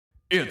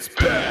It's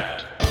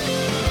bad.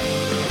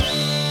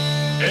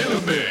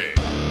 Anime.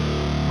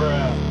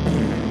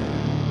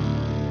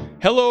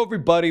 Hello,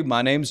 everybody.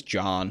 My name's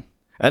John.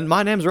 And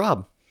my name's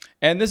Rob.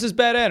 And this is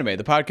Bad Anime,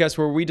 the podcast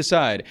where we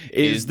decide,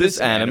 Is this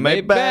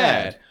anime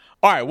bad?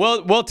 All right,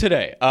 well,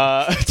 today,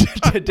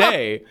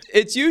 today,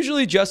 it's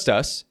usually just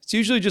us. It's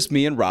usually just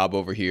me and Rob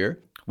over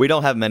here. We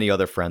don't have many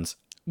other friends.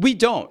 We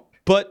don't,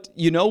 but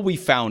we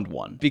found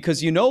one.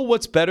 Because you know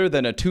what's better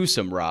than a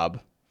twosome, Rob?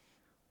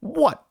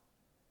 What?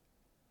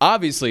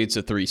 Obviously, it's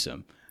a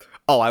threesome.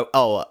 Okay,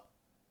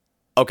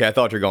 I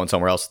thought you were going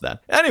somewhere else with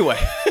that. Anyway.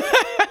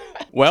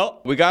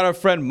 Well, we got our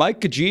friend Mike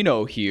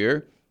Guggino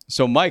here.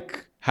 So,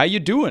 Mike, how you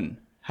doing?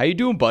 How you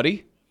doing,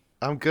 buddy?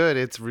 I'm good.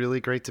 It's really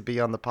great to be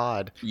on the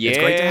pod. Yeah. It's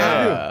great to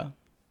have you.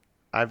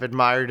 I've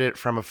admired it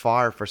from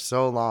afar for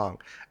so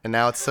long, and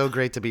now it's so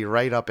great to be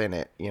right up in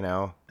it,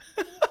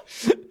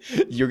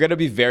 You're going to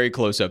be very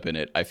close up in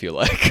it, I feel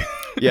like.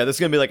 Yeah, this is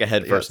going to be like a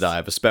head first Yes.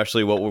 dive,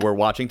 especially what we're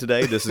watching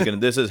today. This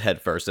is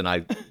head first, and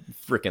I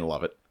freaking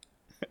love it.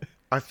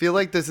 I feel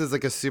like this is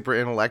like a super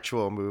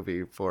intellectual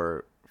movie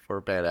for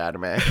bad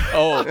anime.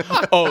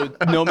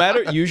 No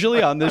matter,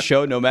 usually on this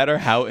show, no matter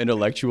how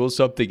intellectual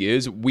something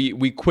is,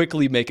 we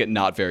quickly make it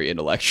not very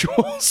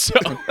intellectual. So,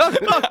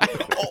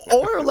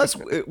 Or less,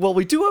 well,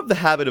 we do have the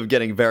habit of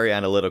getting very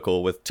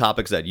analytical with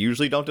topics that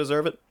usually don't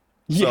deserve it.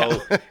 So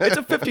Yeah. it's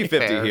a 50-50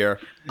 Fair. here.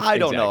 I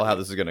don't know Exactly. how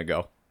this is going to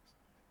go.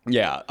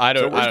 yeah, I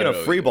don't. So we're just I don't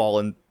going to know. freeball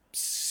and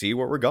see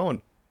where we're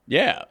going.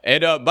 Yeah,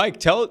 and Mike,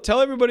 tell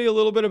everybody a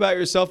little bit about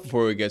yourself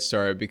before we get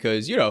started,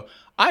 because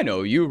I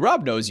know you,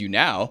 Rob knows you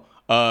now.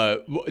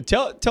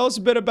 Tell us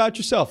a bit about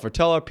yourself, or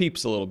tell our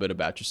peeps a little bit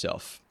about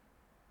yourself.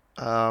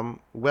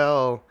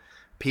 Well,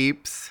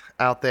 peeps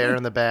out there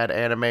in the bad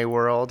anime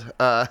world,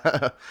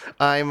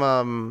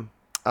 I'm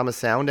a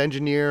sound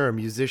engineer, a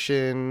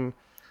musician.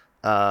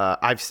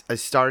 I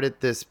started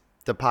the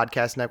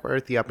podcast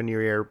network, the Up in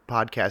Your Ear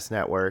podcast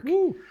network.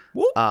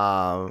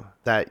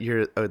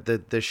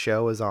 That this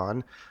show is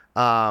on.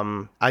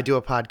 I do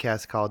a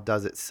podcast called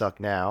Does It Suck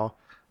Now,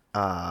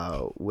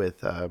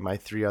 with my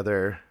three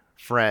other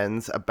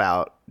friends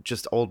about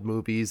just old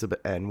movies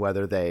and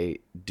whether they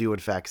do in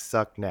fact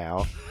suck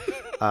now.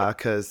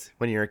 Because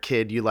when you're a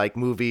kid, you like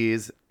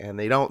movies and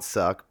they don't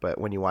suck, but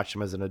when you watch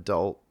them as an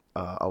adult,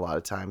 a lot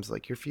of times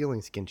like your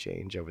feelings can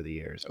change over the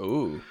years.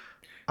 Ooh,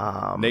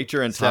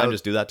 Nature and time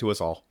just do that to us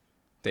all.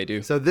 they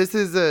do. So this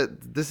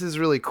is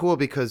really cool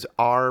because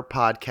our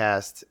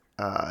podcast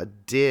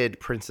did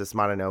Princess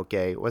Mononoke.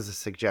 It was a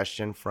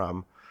suggestion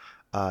from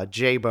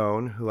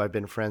J-Bone, who I've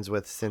been friends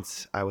with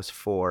since I was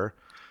 4.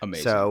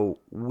 Amazing. So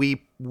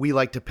we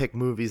like to pick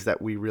movies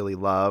that we really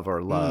love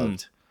or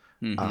loved,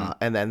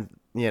 and then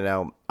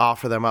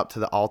offer them up to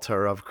the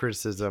altar of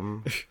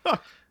criticism.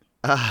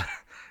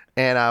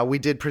 And we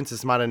did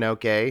Princess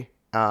Mononoke.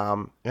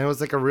 And it was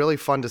like a really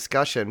fun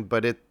discussion,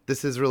 but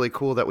this is really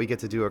cool that we get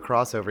to do a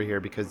crossover here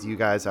because you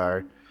guys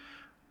are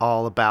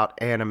all about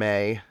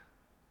anime.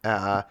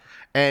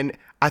 And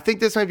I think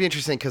this might be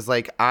interesting because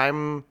like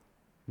I'm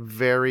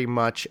very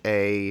much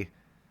a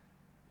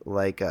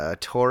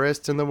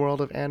tourist in the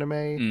world of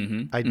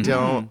anime. I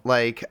don't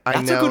like, I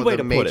That's a know good way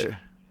the to put major,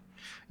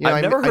 it.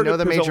 I've never heard I know of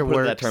the major someone put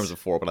it in that works. terms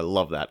before, but I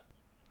love that.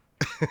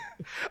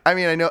 I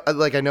mean, I know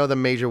the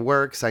major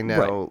works. I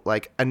know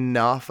like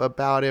enough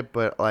about it,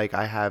 but like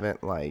I haven't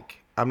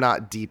I'm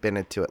not deep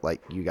into it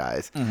like you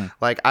guys.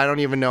 Like I don't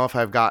even know if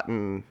I've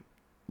gotten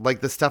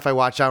like the stuff I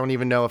watch. I don't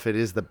even know if it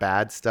is the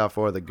bad stuff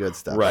or the good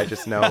stuff. I Right.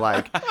 just know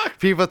like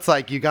people. It's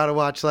like you got to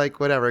watch like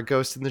whatever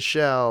Ghost in the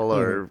Shell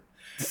or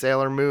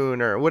Sailor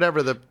Moon or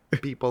whatever the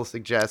people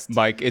suggest.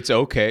 Mike, it's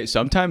okay.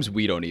 Sometimes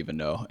we don't even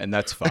know, and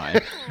that's fine.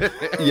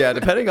 Yeah,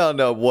 depending on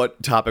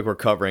what topic we're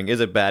covering, is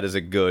it bad, is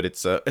it good?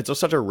 It's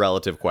such a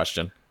relative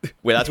question.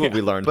 Wait, that's what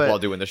we learned but- while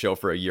doing the show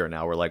for a year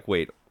now. We're like,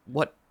 wait,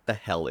 what the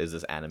hell is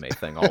this anime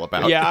thing all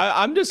about? Yeah,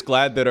 I'm just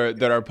glad that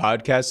our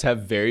podcasts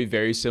have very,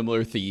 very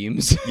similar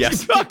themes.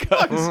 Yes.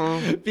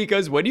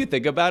 because when you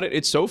think about it,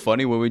 it's so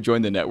funny when we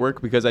joined the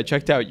network because I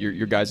checked out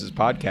your guys'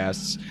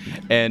 podcasts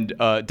and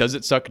Does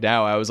It Suck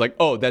Now? I was like,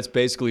 oh, that's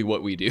basically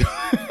what we do.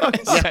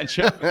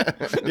 Essentially.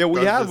 Yeah,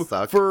 we Does have this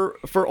suck?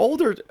 for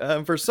older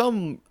for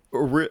some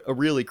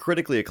really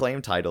critically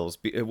acclaimed titles,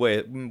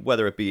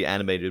 whether it be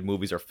animated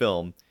movies or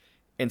film.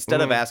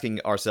 Instead of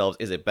asking ourselves,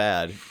 is it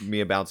bad?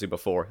 Me and Bouncy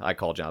before. I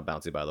call John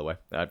Bouncy, by the way.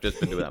 I've just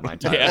been doing that my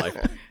entire Yeah. life.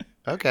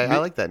 Okay, I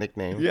like that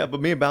nickname. Yeah,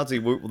 but me and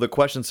Bouncy, the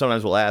question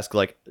sometimes we'll ask,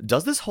 like,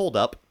 does this hold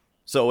up?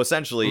 So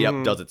essentially,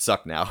 yep, does it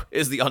suck now?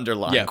 Is the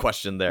underlying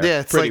question there. Yeah,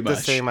 it's Pretty like the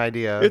much. same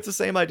idea. It's the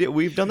same idea.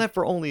 We've done that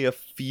for only a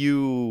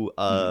few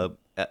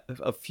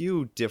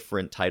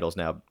different titles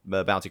now.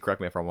 Bouncy,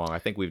 correct me if I'm wrong. I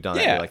think we've done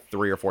Yeah. it like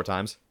 3 or 4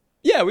 times.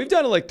 Yeah, we've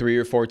done it like 3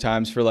 or 4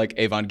 times for like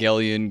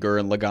Evangelion,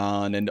 Gurren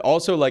Lagann, and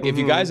also like if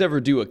you guys ever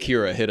do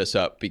Akira, hit us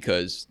up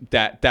because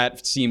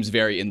that seems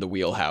very in the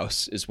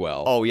wheelhouse as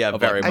well. Oh, yeah,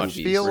 of, very like, I much.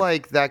 feel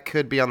like that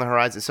could be on the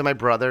horizon. So my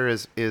brother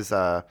is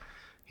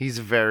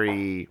he's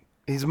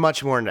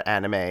much more into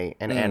anime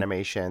and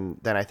animation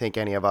than I think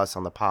any of us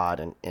on the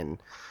pod. And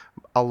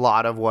a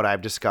lot of what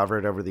I've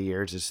discovered over the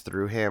years is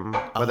through him,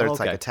 whether it's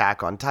like okay.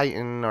 Attack on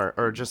Titan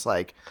or just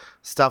like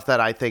stuff that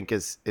I think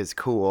is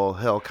cool.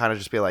 He'll kind of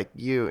just be like,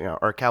 you know,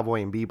 or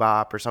Cowboy and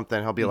Bebop or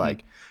something. He'll be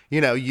like,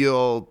 you know,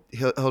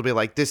 he'll be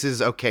like, this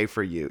is okay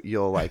for you.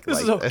 You'll like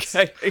This like is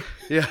okay.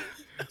 Yeah.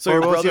 So Or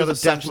your what was the brother's other-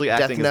 essentially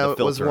Death acting as the Note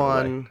filter was in a way.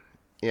 one.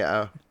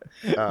 Yeah.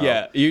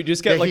 Yeah, you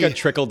just get yeah, like a he-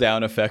 trickle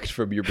down effect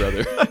from your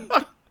brother.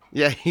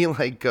 Yeah, he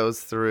like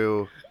goes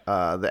through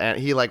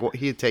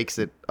he takes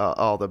it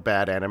all the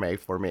bad anime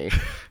for me,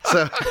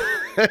 so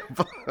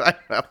I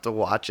have to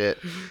watch it,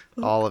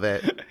 all of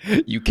it.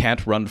 You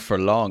can't run for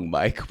long,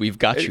 Mike. We've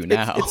got you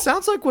now. It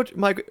sounds like what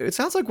Mike. It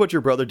sounds like what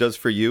your brother does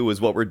for you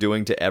is what we're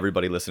doing to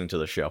everybody listening to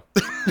the show.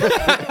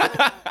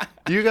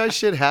 You guys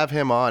should have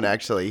him on.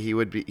 Actually, he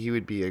would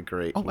be a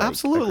great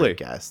absolutely. a great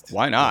guest.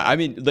 Why not? I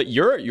mean,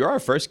 you're our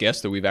first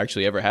guest that we've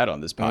actually ever had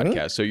on this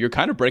podcast, so you're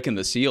kind of breaking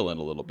the seal in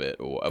a little bit.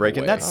 of a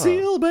Breaking way. that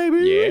seal,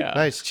 baby. Yeah.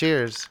 Nice.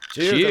 Cheers.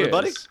 Cheers,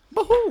 everybody.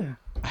 Boom.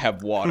 I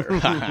have water.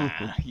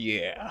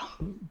 Yeah.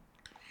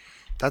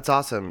 That's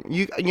awesome.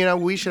 You know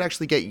we should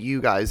actually get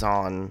you guys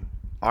on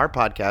our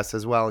podcast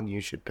as well, and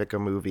you should pick a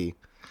movie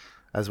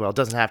as well. It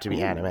doesn't have to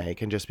be anime. It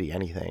can just be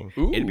anything.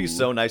 It'd be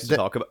so nice to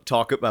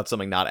talk about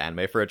something not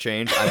anime for a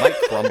change. I might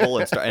crumble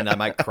and I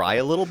might cry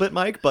a little bit,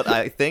 Mike. But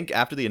I think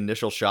after the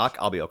initial shock,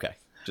 I'll be okay.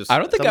 Just I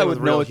don't think I something would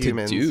with know real what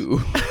humans. to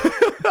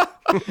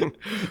do.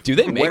 Do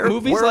they make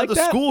movies where like are the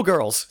that?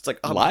 schoolgirls? It's like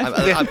Live?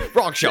 I'm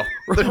wrong show.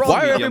 Wrong Why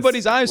are mediums.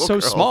 everybody's eyes so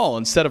Girls. small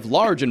instead of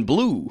large and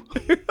blue?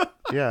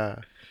 Yeah.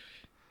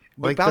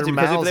 Like, Like their because if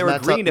mouths they were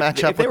match green, up, match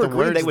if up they with were the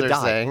green, words they would they're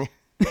die. saying.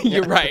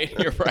 You're right.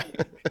 You're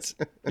right.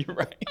 You're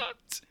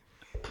right.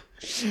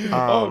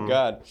 Oh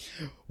God!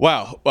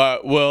 Wow.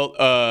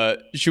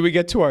 Should we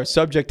get to our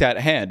subject at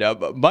hand,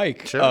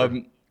 Mike? Sure.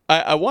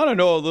 I want to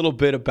know a little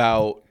bit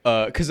about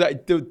because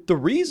the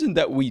reason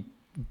that we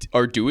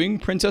are doing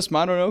Princess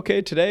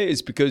Mononoke today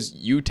is because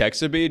you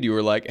texted me and you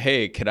were like,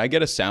 "Hey, can I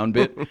get a sound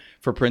bit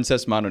for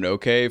Princess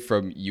Mononoke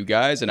from you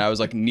guys?" And I was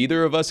like,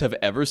 "Neither of us have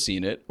ever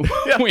seen it."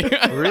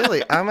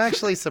 Really? I'm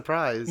actually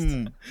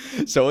surprised.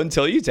 So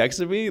until you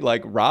texted me,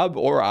 like Rob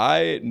or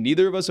I,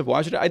 neither of us have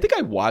watched it. I think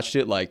I watched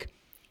it like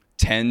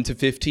 10 to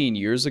 15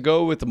 years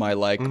ago with my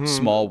like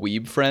small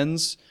weeb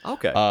friends.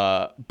 Okay.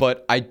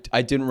 But I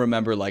didn't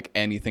remember like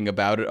anything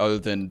about it other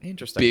than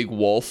Interesting. Big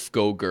Wolf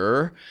Go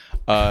Gur.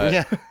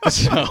 Yeah.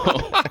 So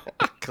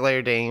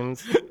Claire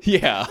Danes.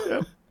 yeah.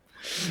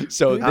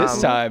 So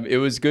this time it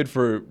was good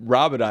for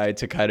Rob and I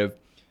to kind of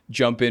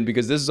jump in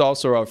because this is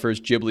also our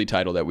first Ghibli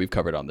title that we've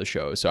covered on the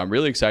show. So I'm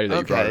really excited that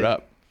you brought it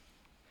up.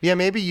 Yeah,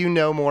 maybe you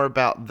know more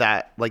about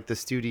that, like the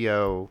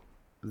studio,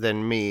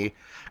 than me,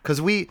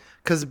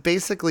 because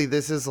basically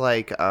this is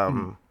like,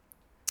 I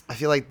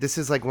feel like this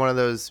is like one of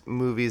those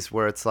movies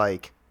where it's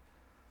like,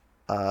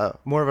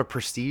 more of a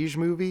prestige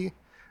movie,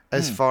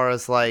 as far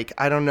as like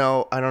I don't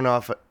know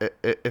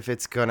if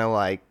it's gonna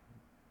like,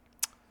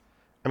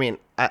 I mean,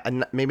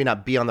 maybe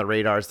not be on the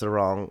radar is the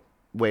wrong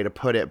way to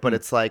put it, but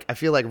it's like I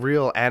feel like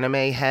real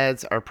anime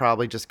heads are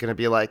probably just gonna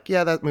be like,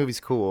 yeah, that movie's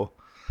cool.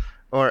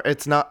 Or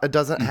it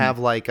doesn't have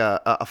like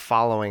a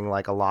following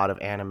like a lot of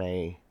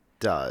anime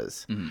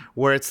does,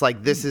 where it's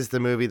like this is the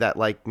movie that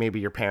like maybe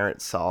your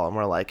parents saw and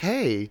were like,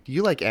 hey,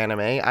 you like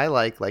anime, I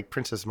like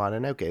Princess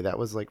Mononoke, that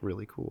was like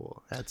really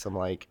cool, had some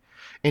like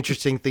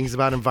interesting things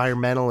about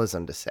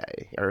environmentalism to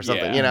say or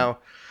something. Yeah. You know,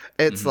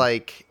 it's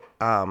like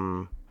I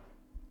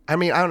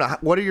mean, I don't know,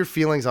 what are your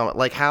feelings on it,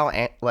 like how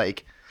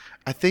like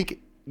I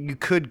think you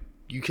can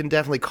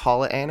definitely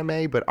call it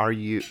anime, but are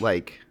you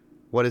like,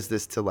 what is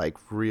this to like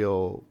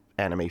real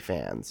anime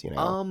fans, you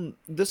know?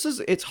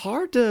 It's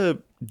hard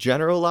to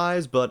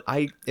generalize, but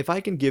if I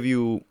can give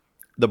you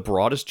the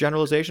broadest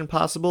generalization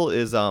possible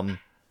is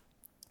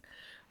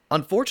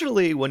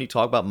unfortunately when you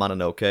talk about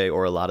Mononoke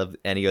or a lot of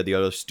any of the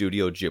other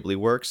Studio Ghibli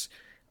works,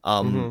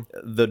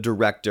 the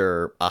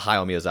director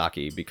Hayao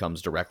Miyazaki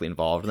becomes directly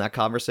involved in that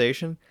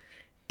conversation.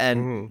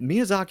 And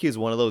Miyazaki is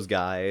one of those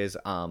guys,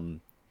 how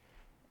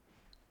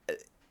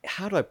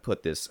do I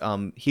put this?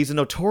 He's a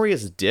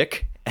notorious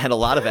dick, and a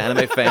lot of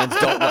anime fans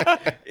don't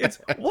like. It's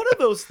one of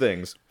those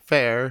things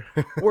Fair.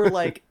 where,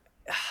 like,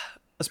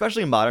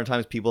 especially in modern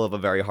times, people have a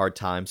very hard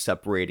time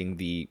separating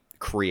the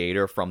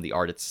creator from the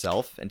art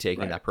itself and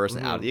taking that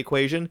person out of the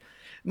equation.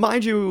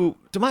 Mind you,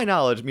 to my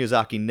knowledge,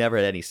 Miyazaki never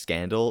had any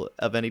scandal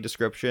of any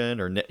description,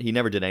 or he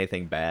never did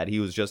anything bad. He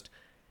was just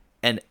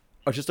a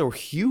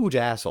huge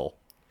asshole.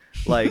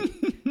 Like,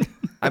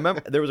 I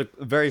remember there was a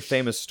very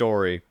famous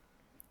story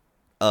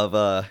of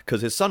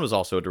because his son was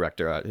also a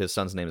director. His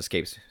son's name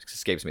escapes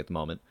me at the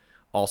moment.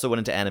 Also went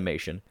into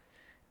animation,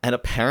 and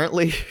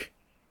apparently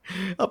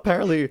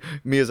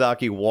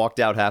Miyazaki walked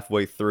out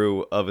halfway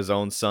through of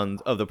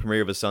the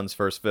premiere of his son's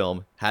first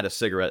film, had a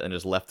cigarette, and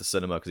just left the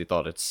cinema because he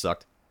thought it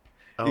sucked.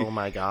 Oh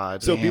my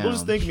god. So people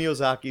just think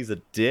Miyazaki's a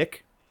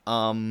dick.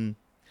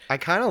 I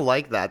kind of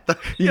like that.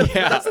 Yeah,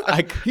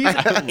 He's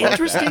an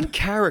interesting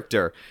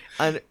character,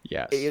 and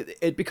Yes.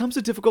 it becomes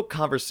a difficult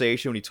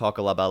conversation when you talk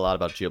a lot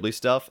about Ghibli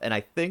stuff. And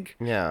I think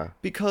Yeah.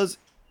 because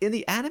in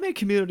the anime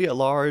community at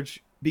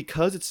large,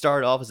 because it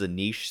started off as a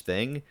niche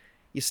thing,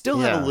 you still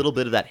have a little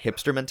bit of that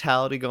hipster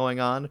mentality going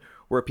on,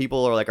 where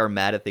people are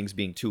mad at things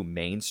being too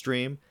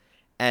mainstream,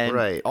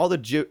 and all the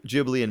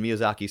Ghibli and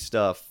Miyazaki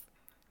stuff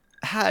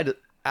had,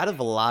 out of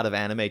a lot of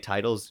anime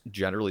titles,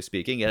 generally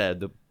speaking, it had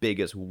the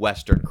biggest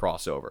Western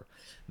crossover.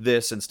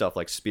 This and stuff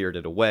like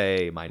Spirited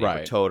Away, My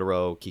Neighbor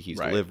Totoro, Kiki's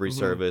Delivery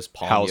Service,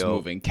 Ponyo. House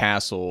Moving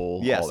Castle.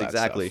 Yes, all that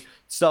exactly.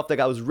 Stuff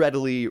that was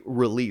readily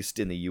released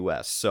in the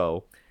U.S.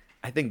 So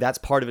I think that's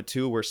part of it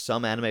too, where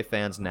some anime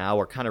fans now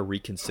are kind of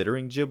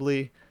reconsidering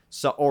Ghibli,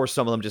 or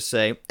some of them just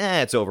say,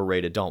 it's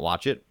overrated, don't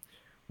watch it.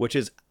 Which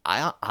is,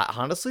 I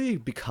honestly,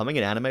 becoming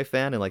an anime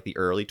fan in like the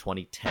early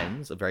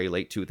 2010s, the very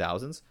late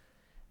 2000s,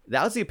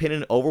 that was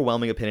the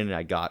overwhelming opinion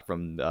I got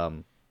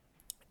from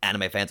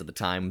anime fans at the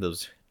time,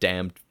 those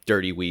damn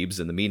dirty weebs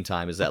in the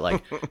meantime, is that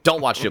like, don't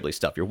watch Ghibli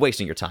stuff, you're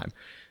wasting your time.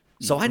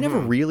 So I never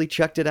really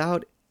checked it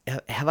out.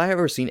 Have I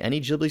ever seen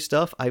any Ghibli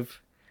stuff? I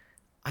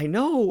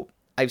know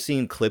I've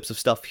seen clips of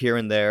stuff here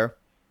and there.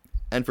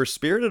 And for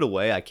Spirited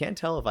Away, I can't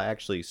tell if I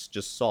actually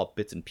just saw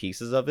bits and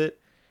pieces of it,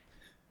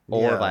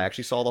 or if I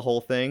actually saw the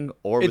whole thing,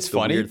 or it's the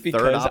weird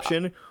third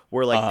option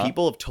where like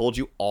people have told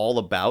you all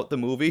about the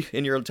movie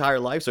in your entire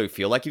life, so you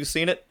feel like you've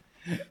seen it.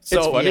 So,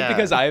 it's funny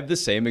because I have the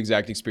same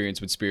exact experience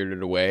with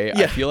Spirited Away.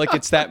 I feel like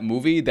it's that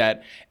movie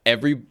that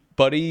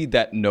everybody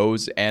that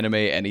knows anime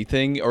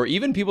anything, or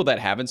even people that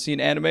haven't seen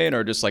anime and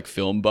are just like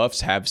film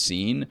buffs, have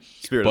seen.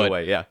 Spirited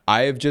Away, yeah.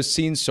 I have just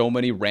seen so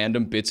many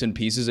random bits and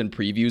pieces and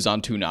previews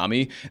on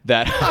Toonami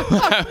that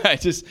I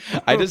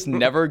just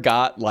never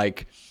got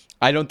like...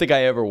 I don't think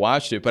I ever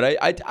watched it, but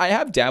I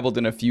have dabbled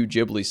in a few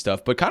Ghibli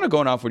stuff. But kind of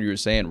going off what you were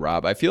saying,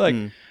 Rob, I feel like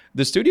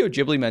the Studio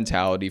Ghibli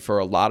mentality for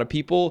a lot of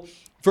people,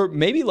 for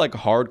maybe like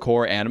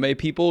hardcore anime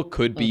people,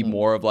 could be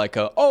more of like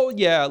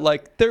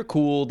like they're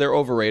cool, they're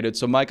overrated.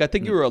 So Mike, I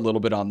think you were a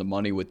little bit on the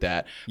money with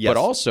that. Yes. But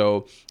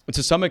also,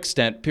 to some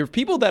extent, for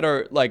people that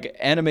are like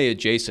anime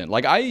adjacent,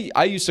 like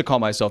I used to call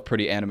myself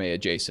pretty anime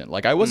adjacent.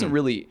 Like I wasn't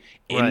really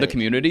in the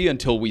community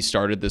until we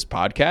started this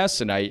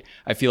podcast. And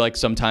I feel like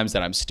sometimes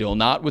that I'm still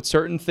not with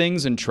certain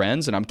things and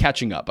trends, and I'm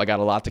catching up. I got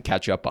a lot to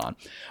catch up on.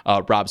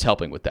 Rob's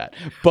helping with that.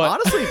 But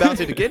honestly,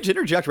 Bouncy, to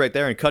interject right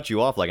there and cut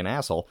you off like an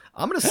asshole,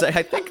 I'm going to say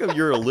I think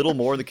you're a little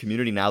more in the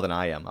community now than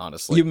I am,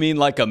 honestly. You mean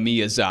like a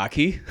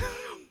Miyazaki?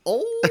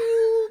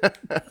 Oh.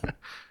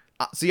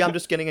 See, I'm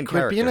just getting in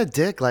character. Quit being a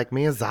dick like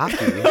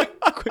Miyazaki.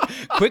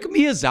 Quick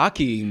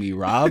Miyazaki me,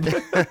 Rob.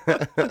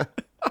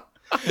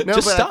 No,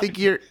 but stop. I think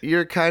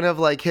you're kind of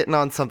like hitting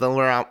on something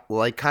where I'm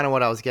like kind of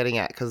what I was getting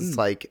at, because it's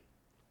like,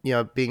 you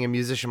know, being a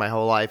musician my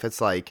whole life, it's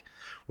like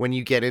when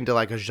you get into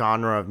like a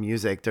genre of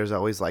music, there's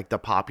always like the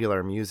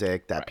popular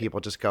music that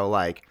people just go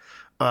like,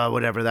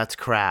 whatever, that's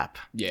crap.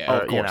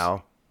 Yeah, or, you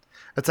know.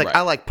 It's like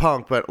I like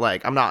punk, but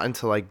like I'm not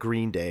into like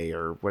Green Day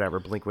or whatever,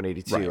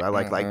 Blink-182. I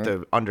like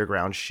the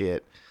underground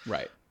shit.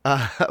 Right.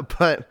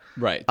 But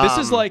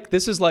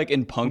this is like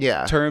in punk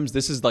terms,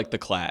 this is like the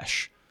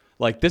Clash.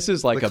 Like this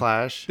is like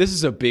Clash. This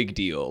is a big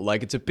deal.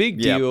 Like it's a big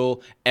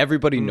deal.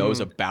 Everybody knows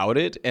about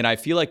it, and I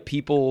feel like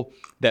people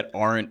that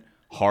aren't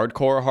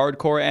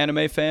hardcore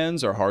anime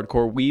fans or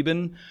hardcore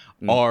weebin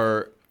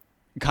are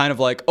kind of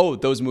like, oh,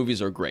 those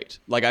movies are great.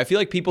 Like I feel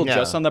like people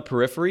just on the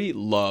periphery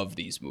love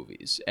these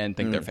movies and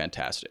think they're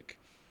fantastic.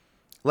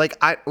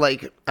 I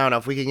don't know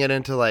if we can get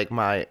into like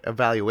my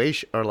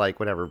evaluation or like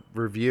whatever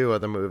review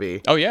of the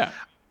movie. Oh yeah.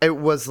 It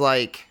was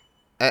like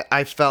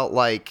I felt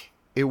like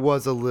it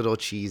was a little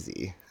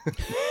cheesy.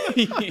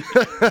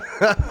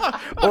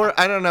 Or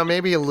I don't know,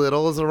 maybe a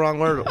little is the wrong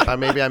word.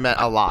 Maybe I meant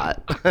a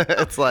lot.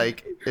 It's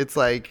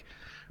like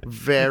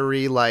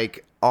very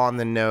like on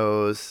the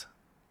nose.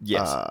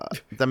 Yes.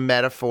 The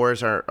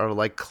metaphors are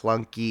like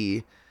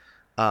clunky.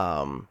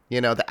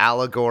 You know, the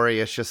allegory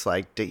is just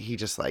like he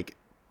just like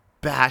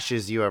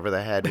bashes you over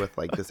the head with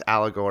like this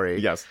allegory.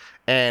 Yes.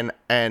 And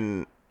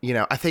you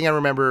know, I think I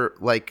remember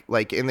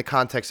like in the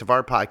context of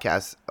our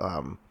podcast,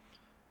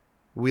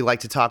 we like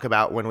to talk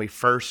about when we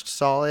first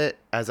saw it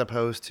as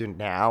opposed to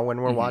now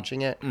when we're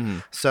watching it. Mm-hmm.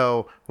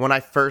 So when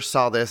I first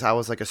saw this, I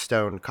was like a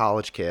stoned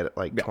college kid,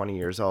 like 20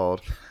 years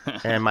old.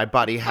 And my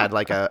buddy had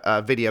like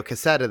a video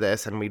cassette of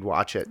this, and we'd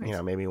watch it, you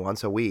know, maybe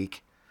once a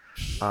week.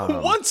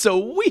 Once a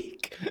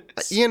week?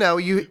 You know,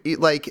 you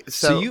like...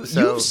 So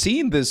you've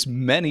seen this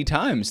many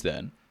times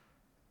then.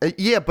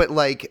 Yeah, but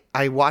like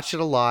I watched it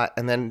a lot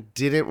and then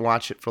didn't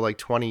watch it for like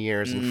 20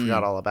 years and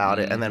forgot all about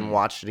it, and then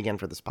watched it again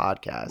for this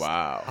podcast.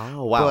 Wow.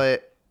 Oh, wow.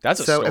 But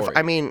that's a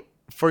story.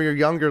 For your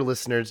younger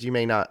listeners, you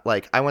may not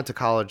like, I went to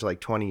college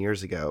like 20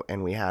 years ago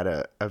and we had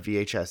a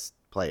VHS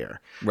player.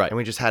 Right. And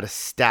we just had a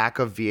stack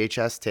of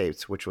VHS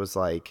tapes, which was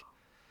like,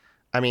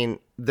 I mean,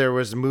 there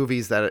was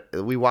movies that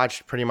we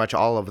watched pretty much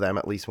all of them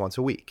at least once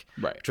a week.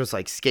 Right. Which was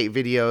like skate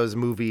videos,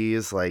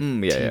 movies, like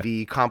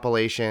TV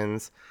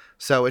compilations.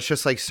 So it's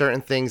just like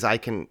certain things I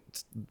can,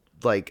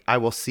 like, I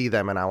will see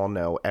them and I will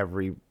know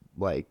every,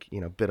 like,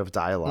 you know, bit of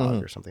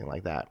dialogue or something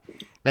like that.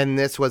 And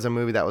this was a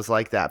movie that was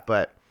like that.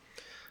 But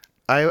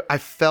I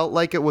felt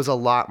like it was a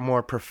lot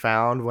more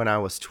profound when I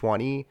was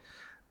 20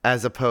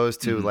 as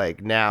opposed to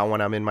like now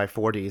when I'm in my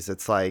 40s.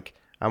 It's like,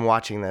 I'm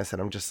watching this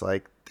and I'm just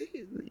like,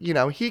 you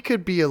know, he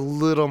could be a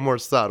little more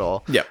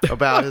subtle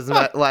about his,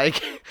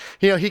 like,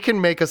 you know, he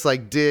can make us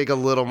like dig a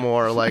little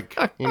more, like,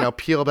 you know,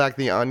 peel back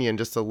the onion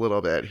just a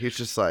little bit. He's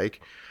just like,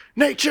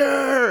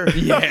 nature.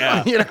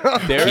 Yeah. You know,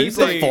 There's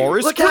the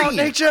forest look out,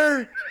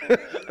 nature.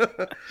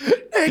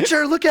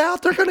 Nature, look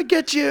out. They're going to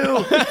get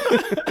you.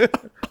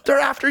 They're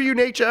after you,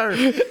 nature.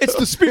 It's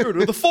the spirit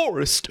of the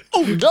forest.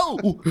 Oh no.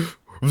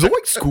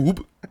 Zoink,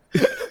 Scoob.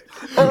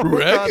 Oh my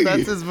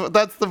God,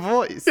 that's the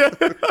voice.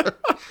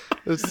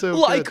 It's so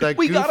Like, good. That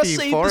we gotta goofy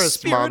save the forest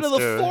spirit monster.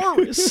 of the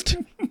forest.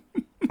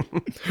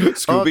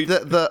 Scooby.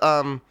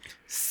 The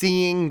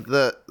seeing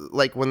the,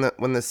 like, when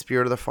the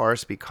spirit of the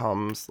forest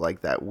becomes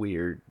like that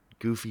weird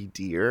goofy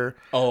deer.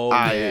 Oh,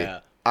 yeah.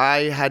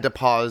 I had to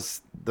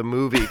pause the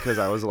movie because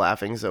I was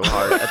laughing so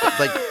hard.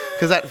 Like,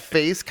 because that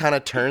face kind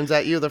of turns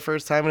at you the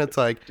first time, and it's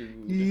like,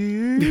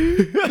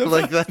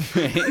 like that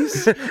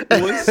Face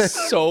was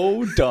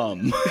so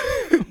dumb.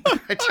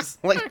 I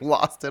just like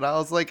lost it. I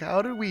was like,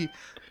 how did we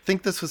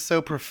think this was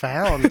so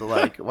profound?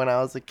 Like, when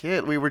I was a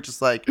kid, we were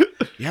just like,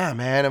 yeah,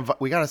 man,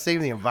 we gotta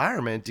save the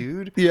environment,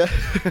 dude. Yeah.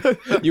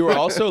 You were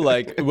also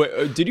like,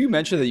 did you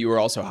mention that you were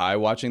also high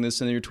watching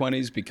this in your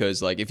 20s?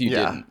 Because like, if you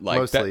didn't, like,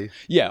 mostly. that,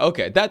 yeah,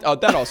 okay, that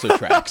also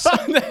tracks. I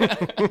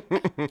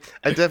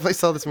definitely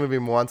saw this movie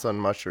once on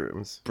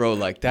mushrooms. Bro,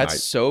 like,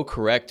 that's so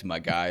correct, my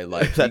guy.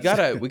 Like, we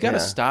gotta Yeah.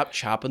 stop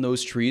chopping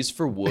those trees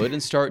for wood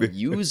and start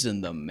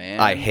using them, man.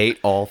 I hate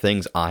all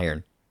things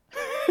iron.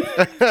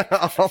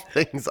 All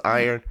things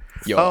iron.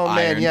 Yo, oh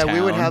man, Iron yeah, we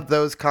would Town. have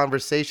those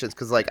conversations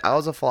because, like, I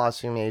was a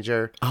philosophy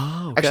major.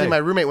 Oh, Actually, my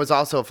roommate was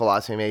also a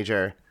philosophy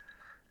major,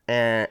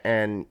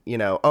 and you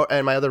know,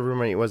 and my other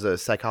roommate was a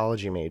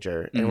psychology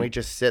major, and we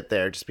just sit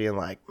there, just being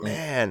like,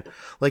 man,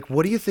 like,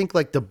 what do you think,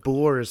 like, the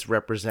boars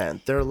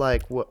represent? They're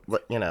like, what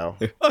you know?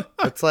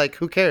 It's like,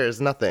 who cares?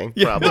 Nothing,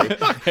 probably.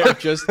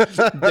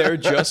 they're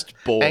just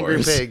boars.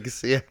 Angry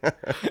pigs, yeah,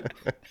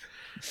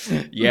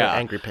 Yeah.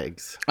 angry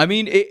pigs. I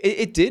mean,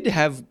 it did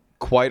have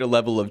quite a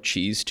level of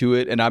cheese to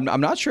it, and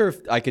I'm not sure if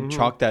I could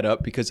chalk that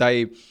up because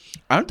I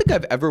don't think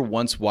I've ever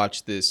once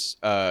watched this,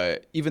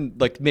 even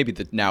like maybe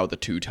the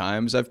 2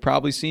 times I've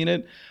probably seen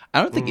it.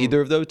 I don't think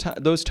either of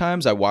those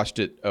times I watched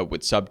it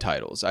with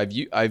subtitles.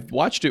 I've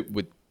watched it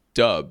with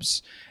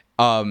dubs,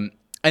 and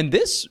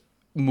this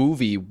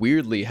movie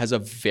weirdly has a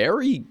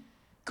very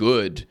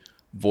good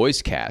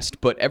voice cast,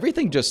 but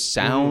everything just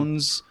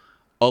sounds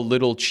a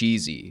little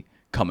cheesy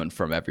coming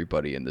from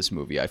everybody in this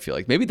movie. I feel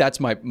like maybe that's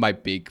my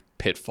big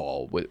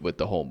pitfall with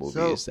the whole movie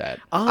So, is that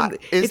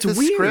It's the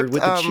weird script,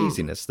 with the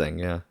cheesiness thing,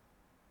 yeah.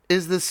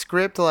 Is the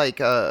script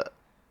like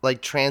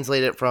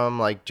translated from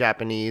like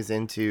Japanese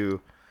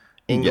into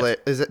English?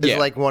 Yes. Is Yeah.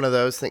 like one of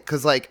those things?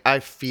 Because like I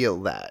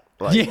feel that.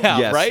 Like, yeah,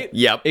 Yes. right?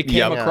 Yep. It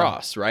came Yep.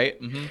 across,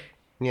 right? Mm-hmm.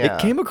 yeah.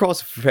 It came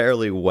across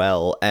fairly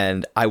well,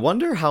 and I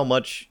wonder how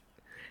much.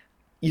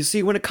 You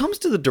see, when it comes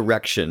to the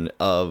direction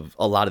of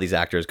a lot of these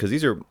actors, because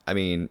these are, I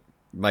mean,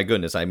 my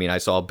goodness, I mean, I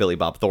saw Billy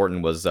Bob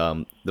Thornton was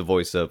the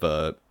voice of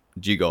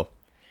Jigo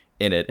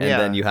in it, and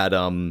then you had,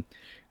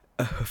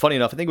 funny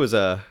enough, I think it was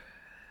I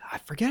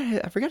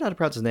forget how to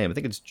pronounce his name. I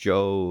think it's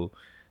Joe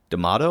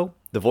D'Amato,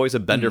 the voice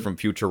of Bender from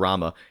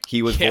Futurama.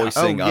 He was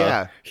voicing,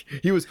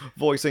 he was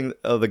voicing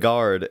the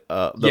guard,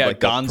 the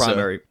Gonzo.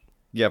 primary.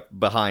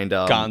 Behind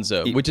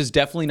Gonzo, which is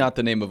definitely not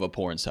the name of a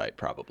porn site,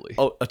 probably.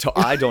 Oh,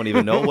 I don't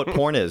even know what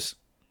porn is.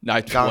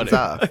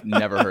 Gonza.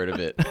 Never heard of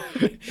it.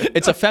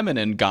 It's a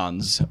feminine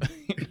Gons.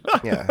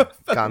 Yeah.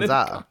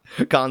 Gonza.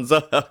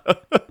 Gonza.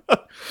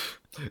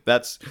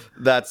 That's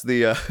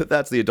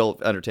the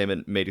adult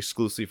entertainment made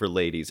exclusively for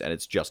ladies, and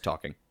it's just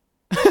talking.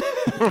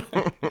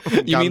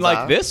 You mean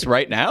like this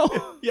right now?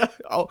 Yeah.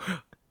 Oh,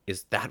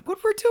 is that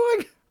what we're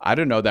doing? I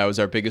don't know. That was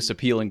our biggest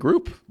appealing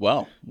group.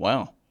 Well,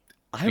 wow.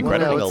 I'm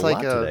Incredible. learning a It's lot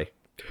like today.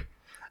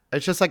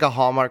 It's just like a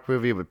Hallmark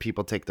movie, but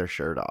people take their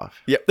shirt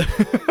off. Yep.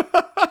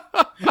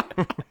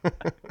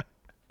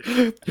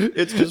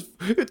 It's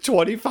just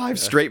 25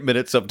 straight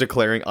minutes of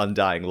declaring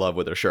undying love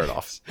with her shirt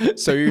off.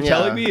 So you're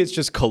telling me it's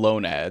just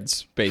cologne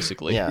ads,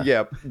 basically? Yeah.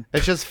 Yep.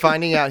 It's just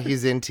finding out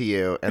he's into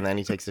you, and then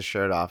he takes his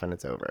shirt off, and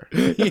it's over.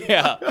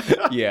 Yeah.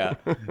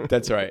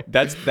 That's right.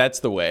 That's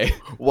the way.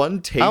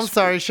 One taste. I'm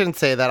sorry, I shouldn't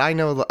say that. I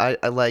know, I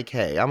like,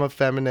 hey, I'm a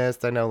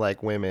feminist. I know,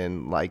 like,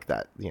 women like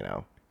that, you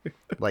know,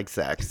 like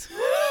sex.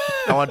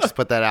 I want to just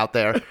put that out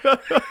there.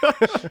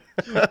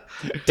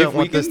 Don't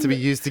want this to be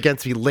used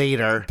against me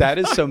later. That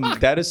is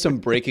some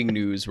breaking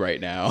news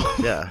right now.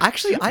 Yeah.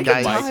 Actually, I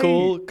Guys. can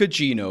Michael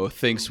Guggino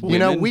thinks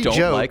women we don't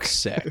joke. like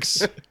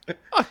sex.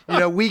 You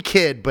know, we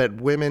kid, but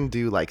women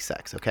do like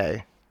sex,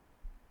 okay?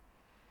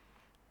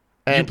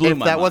 And blew if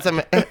my that was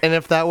mind. and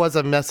if that was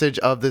a message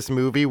of this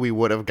movie, we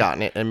would have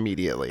gotten it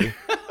immediately.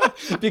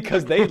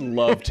 Because they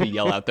love to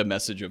yell out the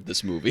message of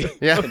this movie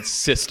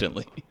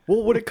consistently.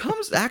 Well, when it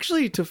comes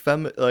actually to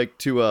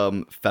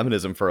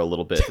feminism for a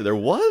little bit, there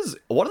was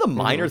one of the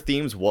minor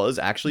themes was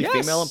actually Yes.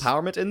 female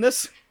empowerment in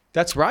this.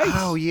 That's right.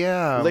 Oh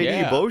yeah. Lady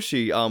Yeah.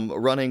 Eboshi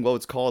running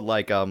what's called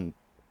like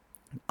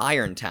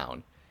Iron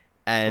Town,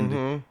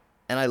 and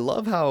And I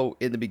love how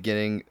in the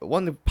beginning,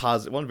 one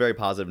very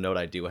positive note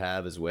I do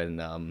have is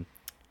when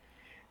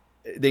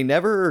they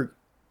never,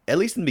 at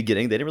least in the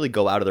beginning, they didn't really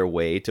go out of their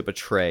way to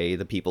portray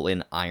the people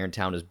in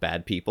Irontown as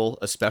bad people,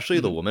 especially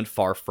the woman.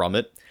 Far from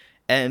it.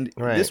 And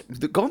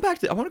going back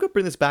to, I want to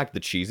bring this back to the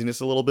cheesiness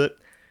a little bit,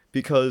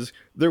 because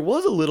there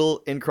was a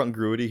little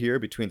incongruity here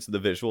between the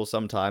visuals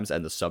sometimes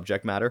and the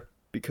subject matter.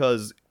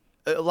 Because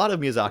a lot of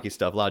Miyazaki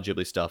stuff, a lot of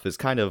Ghibli stuff is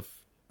kind of,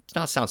 it's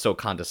not sound so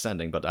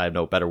condescending, but I have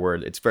no better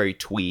word. It's very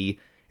twee.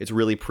 It's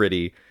really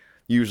pretty,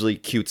 usually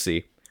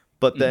cutesy.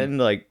 But then,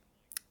 like,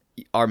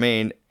 our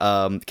main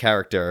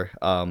character,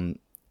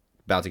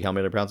 Bouncy, help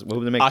me to pronounce it. What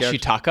was the main character?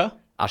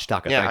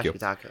 Ashitaka, Yeah, thank you.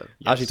 Ashitaka.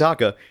 Yes.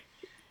 Ashitaka,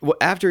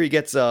 after he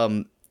gets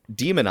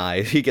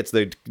demonized, he gets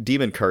the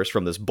demon curse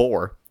from this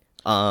boar.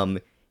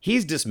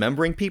 He's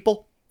dismembering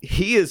people.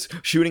 He is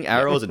shooting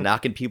arrows and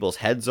knocking people's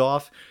heads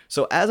off.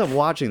 So as I'm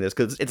watching this,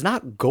 because it's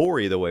not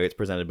gory the way it's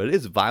presented, but it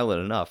is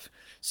violent enough.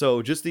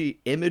 So just the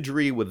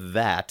imagery with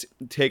that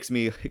hits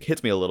me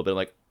a little bit.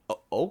 Like,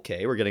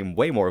 okay, we're getting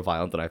way more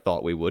violent than I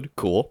thought we would.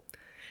 Cool.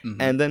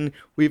 And then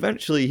we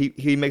eventually,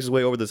 he makes his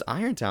way over this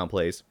Irontown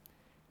place,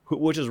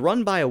 which is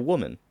run by a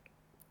woman.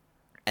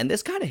 And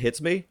this kind of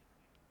hits me,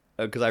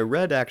 because I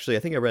read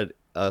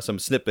some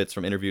snippets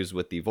from interviews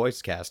with the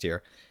voice cast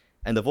here.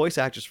 And the voice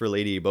actress for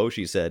Lady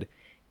Eboshi said,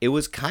 it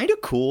was kind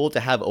of cool to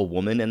have a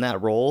woman in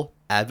that role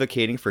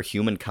advocating for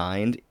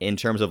humankind in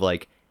terms of,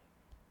 like,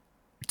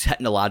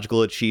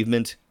 technological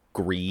achievement,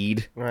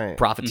 greed,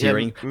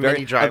 profiteering.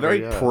 Yeah, a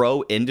very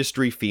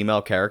pro-industry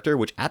female character,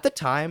 which at the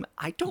time,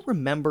 I don't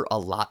remember a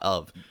lot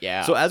of.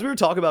 Yeah. So as we were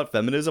talking about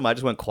feminism, I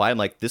just went quiet. I'm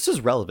like, this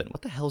is relevant.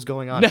 What the hell's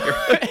going on here?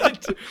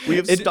 We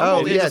have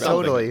stumbled into something.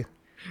 Totally.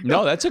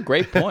 No, that's a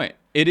great point.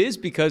 It is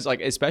because,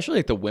 like, especially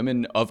like the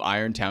women of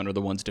Irontown are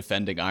the ones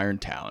defending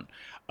Irontown.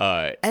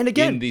 And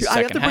again,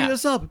 I have to bring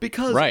this up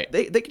because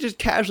they could just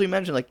casually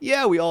mention, like,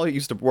 yeah, we all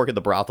used to work at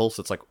the brothel. So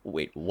it's like,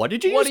 wait, what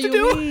did you used to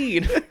do?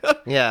 Mean?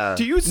 Yeah.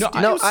 Do you see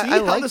I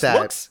how like this that.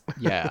 looks?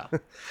 Yeah.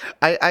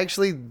 I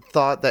actually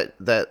thought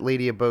that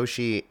Lady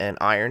Eboshi and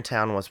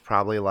Irontown was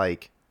probably,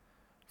 like,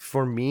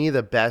 for me,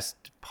 the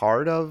best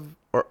part of,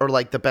 or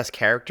like the best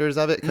characters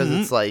of it, because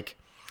it's like,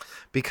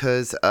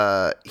 because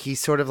he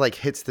sort of like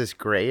hits this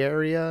gray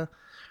area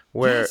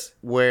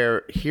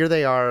where here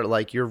they are,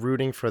 like, you're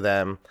rooting for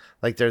them,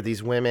 like they're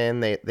these women,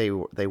 they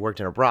worked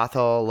in a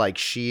brothel, like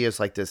she is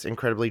like this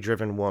incredibly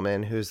driven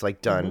woman who's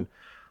like done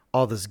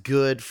all this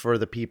good for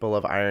the people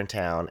of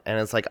Irontown, and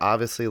it's like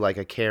obviously like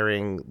a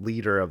caring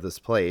leader of this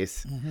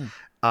place,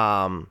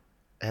 and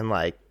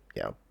like,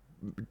 you know,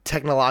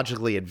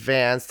 technologically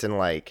advanced, and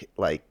like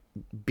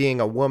being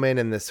a woman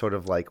in this sort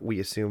of, like, we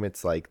assume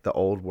it's like the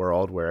old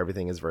world where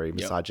everything is very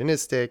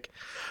misogynistic,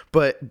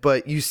 but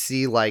you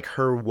see like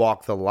her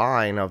walk the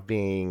line of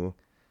being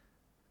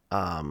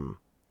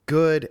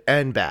good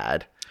and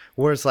bad,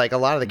 whereas like a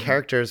lot of the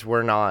characters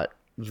were not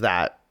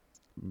that,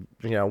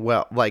 you know,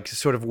 well, like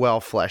sort of well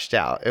fleshed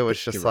out. It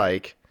was just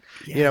like,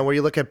 you know, where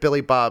you look at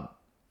Billy Bob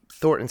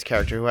Thornton's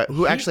character,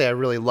 who actually I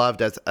really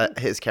loved as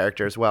his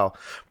character as well,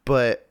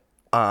 but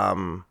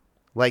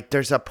like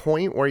there's a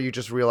point where you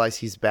just realize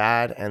he's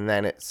bad, and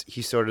then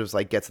he sort of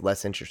like gets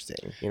less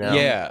interesting, you know?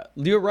 Yeah,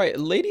 you're right.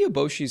 Lady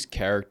Eboshi's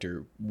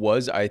character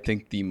was, I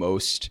think, the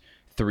most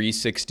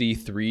 360,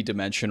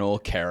 three-dimensional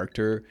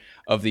character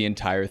of the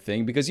entire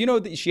thing, because, you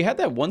know, she had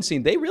that one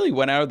scene. They really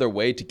went out of their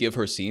way to give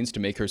her scenes to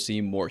make her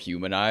seem more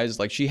humanized.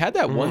 Like, she had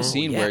that one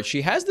scene where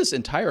she has this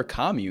entire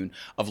commune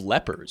of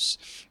lepers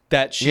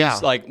that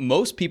she's like,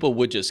 most people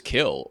would just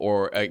kill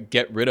or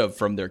get rid of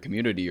from their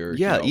community, or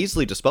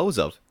easily dispose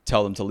of,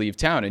 tell them to leave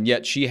town, and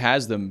yet she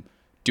has them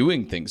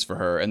doing things for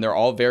her, and they're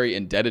all very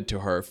indebted to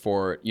her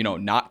for, you know,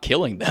 not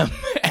killing them.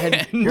 And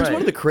here's one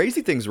of the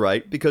crazy things,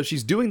 right? Because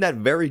she's doing that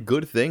very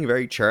good thing,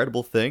 very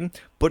charitable thing,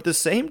 but at the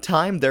same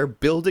time, they're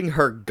building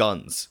her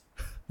guns.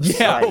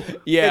 Yeah, so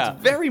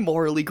it's very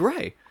morally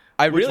gray.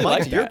 I really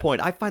like to that. your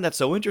point, I find that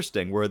so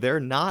interesting, where they're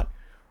not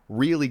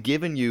really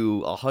giving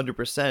you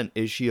 100%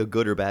 is she a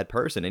good or bad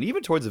person. And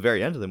even towards the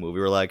very end of the movie,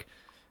 we're like,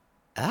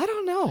 I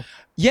don't know.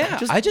 Yeah,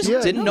 I just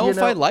didn't know if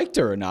I liked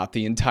her or not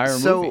the entire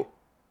movie. So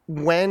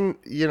when,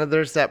 you know,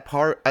 there's that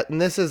part, and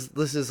this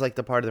is like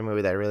the part of the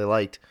movie that I really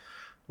liked,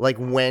 like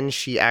when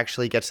she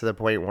actually gets to the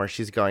point where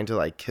she's going to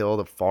like kill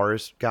the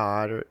forest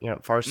god, or, you know,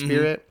 forest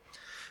spirit,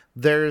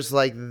 there's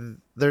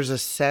a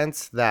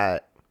sense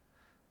that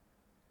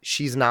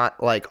she's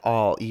not like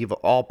all evil,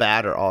 all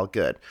bad, or all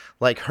good.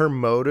 Like her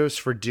motives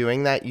for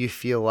doing that, you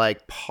feel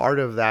like part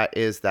of that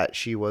is that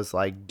she was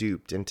like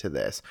duped into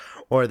this,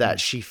 or that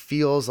she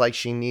feels like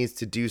she needs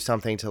to do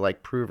something to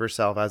like prove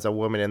herself as a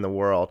woman in the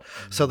world.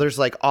 So there's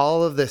like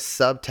all of this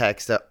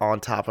subtext that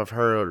on top of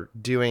her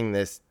doing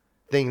this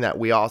thing that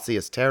we all see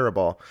as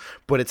terrible,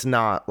 but it's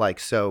not like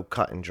so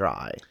cut and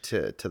dry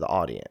to the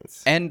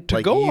audience. And to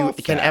like, go you off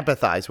can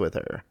empathize with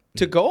her.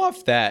 To go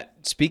off that,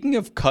 speaking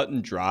of cut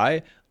and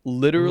dry,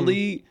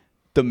 literally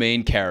the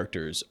main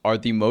characters are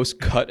the most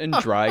cut and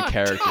dry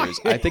characters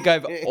I think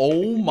I've.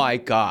 Oh my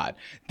god,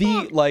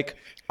 the like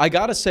I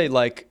gotta say,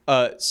 like,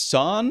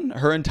 San,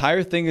 her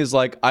entire thing is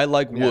like, I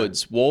like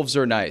woods. Wolves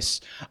are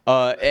nice.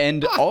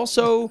 And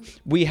also,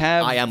 we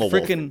have I am a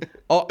freaking.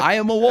 Oh, I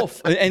am a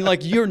wolf, and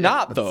like you're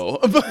not though.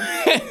 but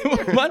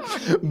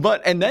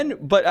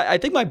I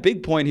think my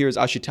big point here is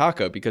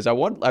Ashitaka, because I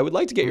would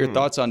like to get your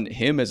thoughts on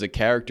him as a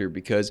character,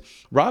 because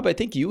Rob, I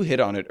think you hit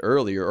on it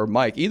earlier, or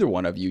Mike, either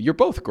one of you. You're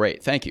both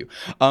great. Thank you.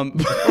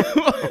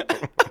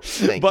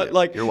 But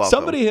like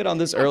somebody hit on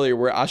this earlier,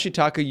 where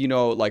Ashitaka, you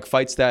know, like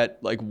fights that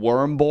like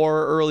worm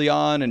boar early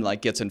on and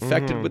like gets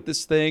infected with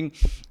this thing,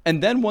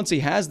 and then once he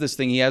has this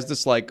thing, he has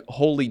this like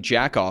holy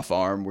jack off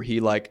arm where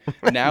he like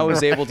now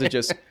is able to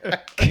just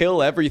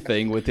kill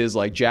everything with his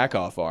like jack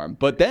off arm.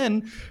 But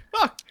then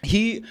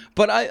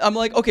I'm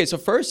like, okay, so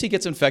first he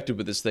gets infected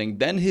with this thing,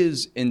 then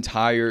his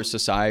entire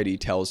society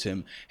tells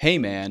him, hey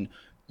man,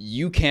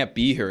 you can't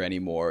be here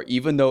anymore,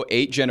 even though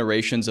 8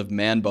 generations of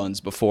man buns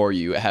before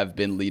you have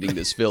been leading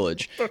this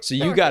village. So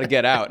you got to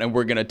get out, and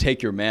we're going to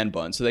take your man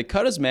bun. So they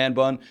cut his man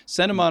bun,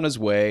 send him on his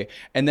way,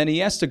 and then he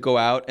has to go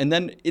out, and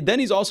then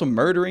he's also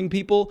murdering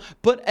people.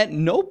 But at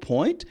no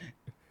point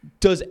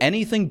does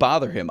anything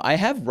bother him. I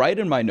have right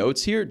in my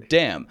notes here,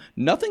 damn,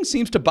 nothing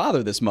seems to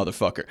bother this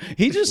motherfucker.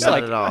 He just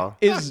Not at all.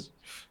 is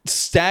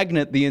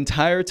stagnant the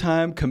entire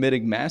time,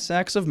 committing mass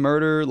acts of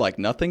murder like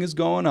nothing is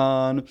going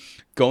on,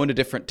 going to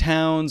different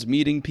towns,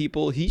 meeting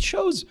people. He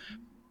shows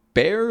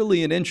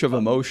barely an inch of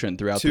emotion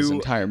throughout this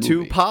entire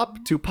movie.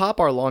 To pop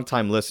our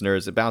longtime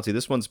listeners, Bouncy,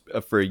 this one's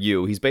for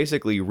you. He's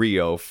basically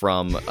Rio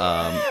from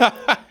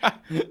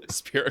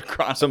Spirit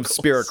Chronicles. some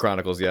Spirit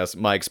Chronicles. Yes,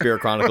 Mike.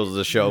 Spirit Chronicles is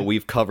a show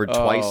we've covered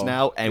twice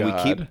now, and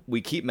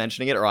we keep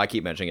mentioning it, or I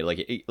keep mentioning it, like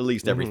at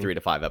least every 3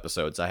 to 5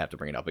 episodes. I have to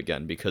bring it up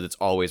again because it's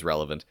always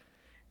relevant.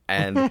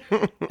 And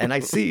and I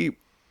see,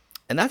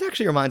 and that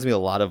actually reminds me a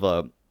lot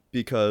of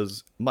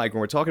because Mike,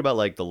 when we're talking about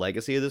like the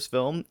legacy of this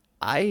film,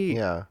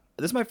 this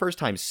is my first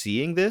time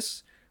seeing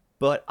this,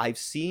 but I've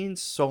seen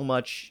so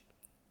much.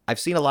 I've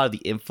seen a lot of the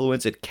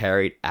influence it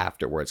carried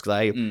afterwards,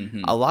 because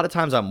a lot of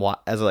times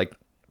as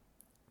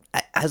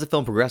the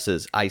film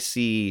progresses, I'm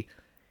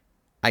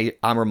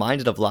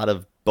reminded of a lot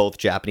of both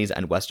Japanese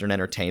and Western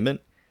entertainment,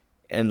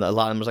 and a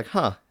lot of them was like,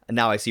 huh, and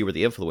now I see where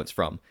the influence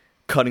from.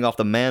 Cutting off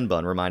the man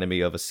bun reminded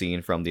me of a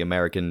scene from the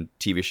American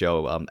TV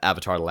show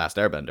Avatar: The Last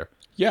Airbender.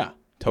 Yeah,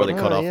 totally. totally. Where they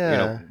cut off, you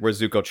know, where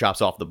Zuko chops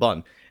off the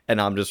bun,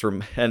 and I'm just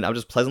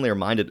pleasantly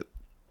reminded.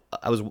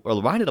 I was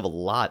reminded of a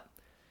lot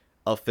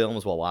of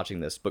films while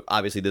watching this, but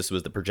obviously this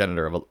was the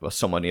progenitor of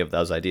so many of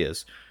those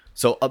ideas.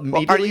 So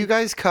immediately, are you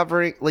guys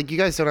covering, like, you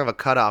guys don't have a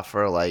cutoff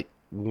for like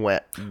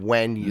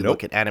when you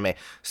look at anime?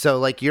 So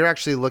like you're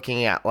actually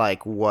looking at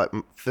like what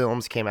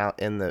films came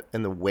out in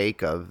the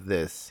wake of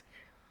this.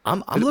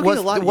 I'm looking at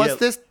a lot.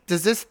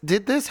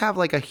 Did this have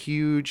like a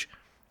huge,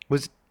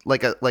 was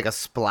like a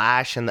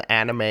splash in the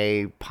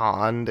anime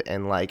pond,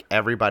 and like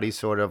everybody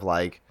sort of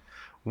like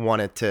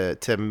wanted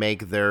to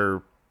make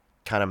their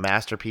kind of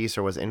masterpiece,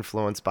 or was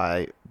influenced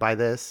by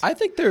this? I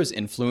think there's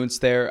influence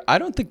there. I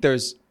don't think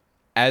there's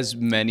as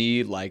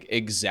many like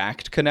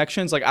exact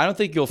connections. Like I don't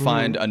think you'll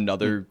find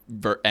another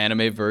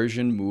anime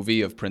version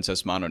movie of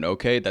Princess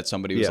Mononoke that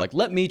somebody was like,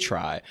 let me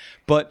try.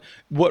 But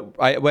what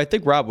I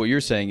think, Rob, what you're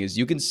saying is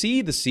you can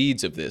see the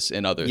seeds of this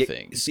in other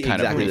things.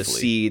 Exactly, the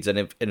seeds.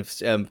 And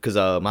because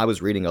I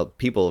was reading,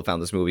 people have found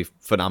this movie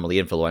phenomenally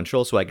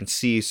influential, so I can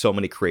see so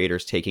many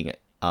creators taking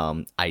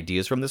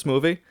ideas from this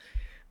movie.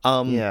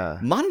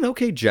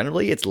 Mononoke,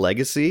 generally, its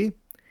legacy,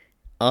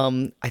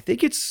 I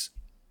think it's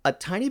a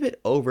tiny bit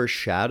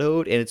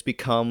overshadowed, and it's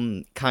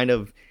become kind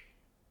of,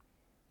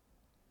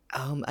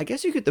 I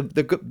guess you could,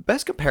 the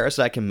best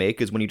comparison I can make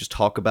is when you just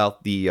talk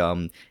about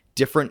the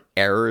different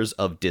eras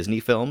of Disney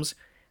films,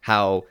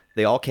 how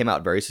they all came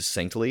out very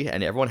succinctly,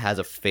 and everyone has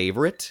a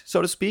favorite,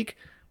 so to speak,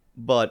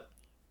 but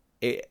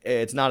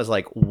it's not as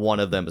like one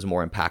of them is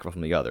more impactful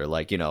from the other.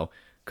 Like, you know,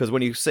 because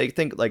when you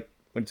think like,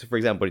 for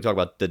example, when you talk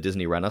about the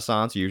Disney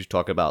Renaissance, you usually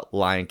talk about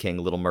Lion King,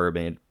 Little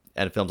Mermaid,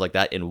 and films like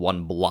that in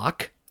one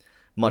block,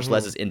 much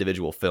less as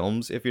individual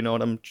films, if you know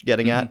what I'm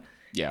getting at.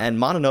 Yeah. And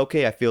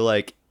Mononoke, I feel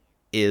like,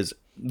 is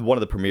one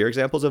of the premier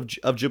examples of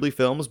Ghibli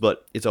films,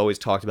 but it's always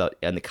talked about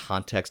in the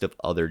context of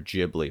other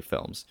Ghibli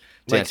films.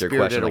 To like answer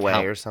your Spirited question,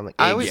 Away or something.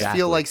 I always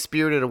feel like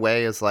Spirited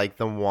Away is like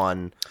the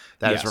one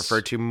that is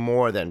referred to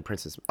more than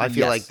Princess. I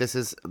feel like this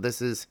is.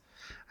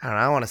 I don't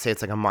know. I want to say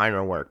it's like a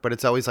minor work, but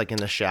it's always like in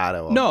the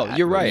shadow. No, of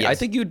you're right. Yes. I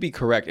think you'd be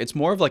correct. It's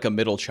more of like a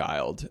middle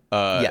child.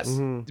 Yes.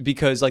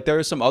 Because like there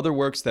are some other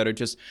works that are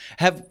just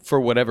have, for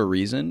whatever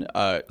reason,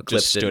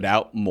 just stood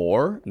out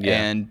more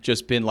and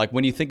just been like,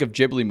 when you think of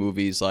Ghibli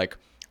movies, like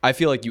I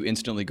feel like you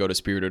instantly go to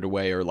Spirited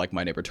Away or like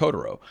My Neighbor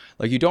Totoro.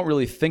 Like you don't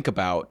really think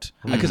about,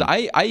 because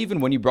I even,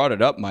 when you brought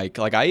it up, Mike,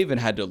 like I even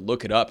had to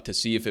look it up to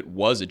see if it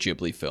was a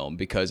Ghibli film,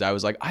 because I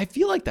was like, I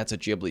feel like that's a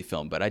Ghibli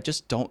film, but I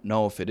just don't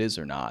know if it is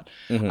or not.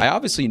 I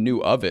obviously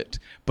knew of it,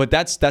 but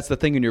that's the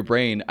thing in your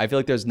brain. I feel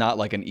like there's not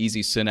like an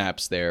easy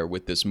synapse there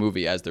with this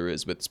movie as there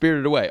is with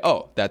Spirited Away.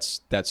 Oh, that's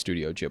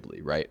Studio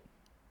Ghibli, right?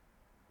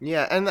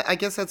 Yeah, and I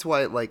guess that's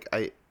why like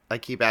I I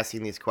keep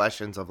asking these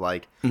questions of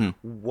like,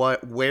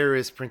 where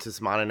is Princess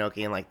Mononoke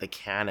in like the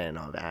canon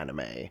of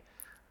anime,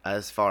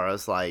 as far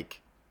as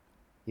like,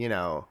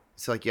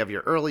 so like you have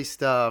your early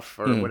stuff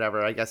or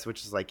whatever, I guess,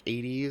 which is like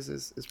 80s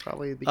is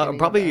probably the beginning.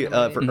 Probably of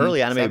anime. for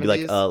early anime, it'd be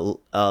like 70s?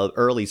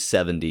 early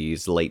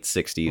 70s, late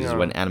 60s is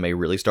when anime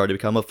really started to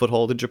become a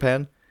foothold in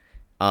Japan.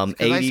 'Cause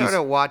 80s. I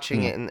started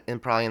watching it in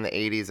probably in the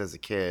 80s as a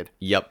kid.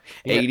 Yep,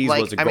 Yeah, 80s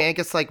like, was a. I mean, I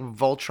guess like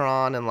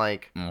Voltron and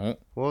like what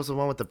was the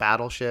one with the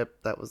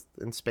battleship that was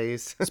in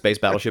space? Space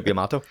Battleship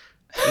Yamato.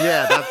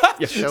 Yeah,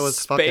 that show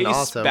was fucking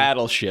awesome.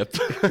 Battleship.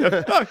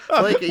 Like,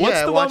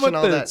 What's the one with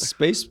all the that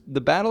space?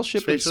 The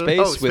battleship in space.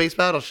 Oh, Space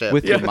Battleship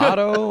with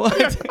Yamato.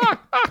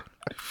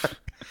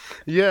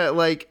 Yeah,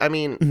 like I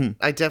mean,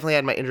 I definitely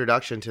had my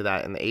introduction to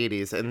that in the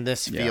 80s, and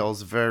this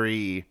feels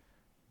very,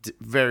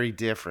 very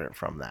different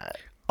from that.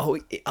 Oh,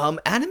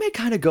 anime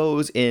kind of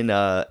goes in.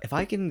 If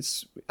I can,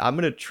 I'm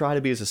gonna try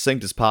to be as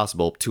succinct as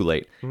possible. Too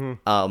late.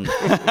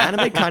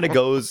 Anime kind of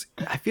goes.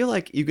 I feel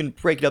like you can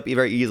break it up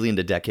very easily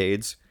into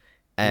decades,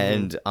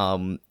 and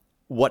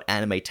what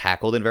anime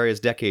tackled in various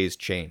decades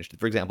changed.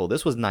 For example,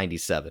 this was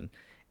 '97,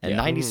 and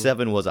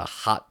 '97 was a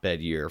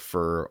hotbed year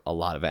for a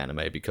lot of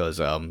anime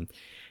because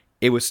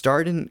it was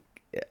starting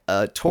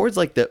towards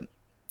like the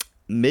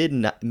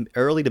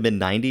early to mid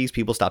 '90s.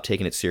 People stopped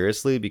taking it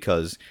seriously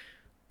because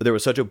there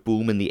was such a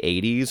boom in the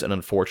 80s, and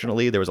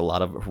unfortunately there was a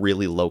lot of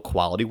really low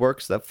quality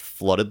works that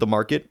flooded the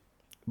market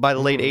by the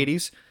late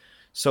 80s.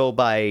 So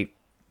by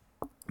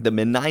the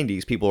mid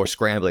 90s, people were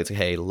scrambling to say,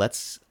 hey,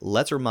 let's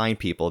remind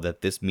people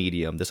that this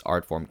medium, this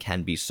art form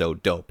can be so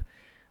dope.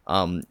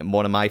 One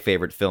of my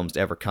favorite films to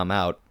ever come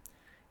out,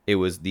 it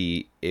was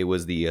the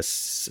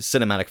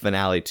cinematic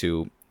finale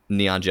to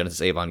Neon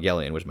Genesis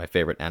Evangelion, which is my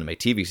favorite anime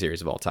TV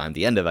series of all time.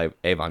 The end of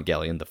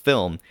Evangelion, the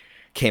film,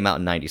 came out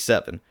in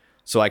 97.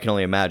 So I can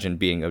only imagine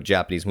being a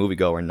Japanese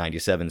moviegoer in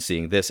 '97,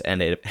 seeing this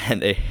end of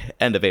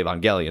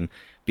Evangelion,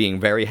 being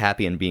very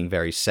happy and being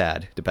very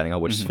sad, depending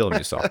on which film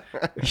you saw.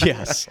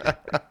 Yes,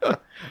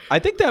 I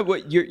think that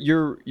what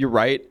you're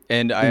right,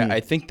 and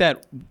I think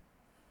that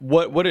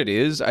what it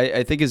is,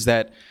 I think is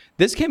that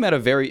this came at a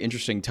very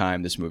interesting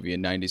time, this movie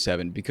in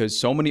 '97, because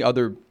so many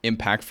other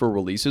impactful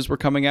releases were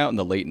coming out in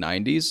the late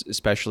 '90s,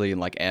 especially in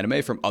like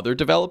anime from other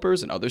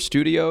developers and other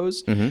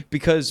studios.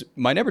 Because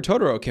My Neighbor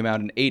Totoro came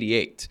out in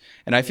 '88,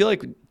 and I feel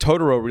like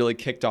Totoro really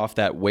kicked off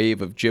that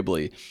wave of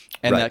Ghibli,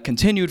 and that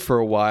continued for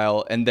a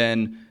while. And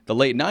then the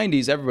late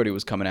 '90s, everybody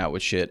was coming out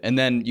with shit, and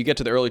then you get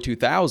to the early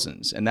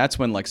 2000s, and that's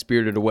when like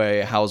Spirited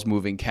Away, Howl's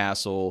Moving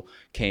Castle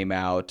came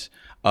out.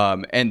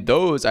 And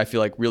those I feel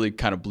like really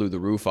kind of blew the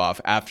roof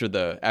off after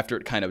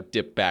it kind of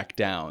dipped back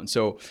down.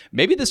 So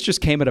maybe this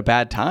just came at a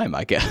bad time,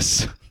 I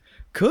guess.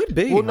 Could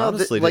be. Well, no,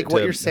 honestly, like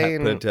what you're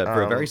saying,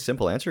 for a very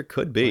simple answer,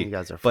 could be. you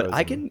guys are but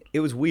frozen. it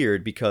was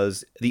weird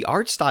because the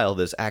art style of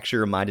this actually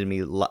reminded me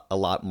a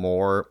lot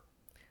more.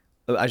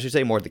 I should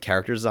say more of the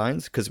character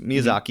designs, because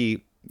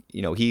Miyazaki,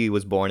 he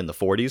was born in the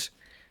 40s,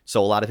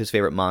 so a lot of his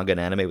favorite manga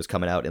and anime was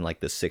coming out in like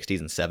the 60s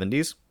and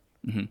 70s,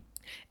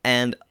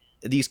 and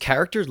these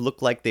characters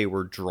look like they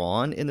were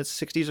drawn in the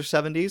 60s or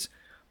 70s,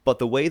 but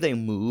the way they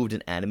moved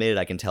and animated,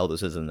 I can tell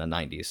this is in the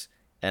 90s.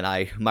 And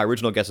my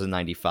original guess was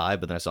 95,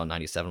 but then I saw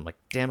 97. I'm like,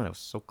 damn it, I was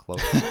so close.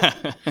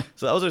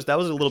 So that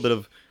was a little bit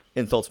of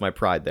insult to my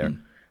pride there.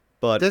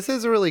 But this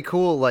is really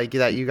cool, like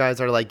that you guys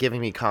are like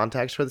giving me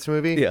context for this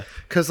movie. Yeah.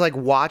 Because like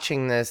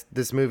watching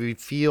this movie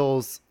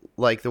feels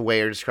like the way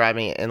you're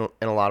describing it in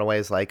a lot of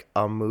ways like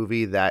a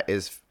movie that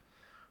is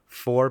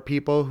for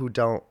people who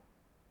don't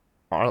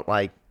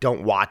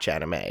watch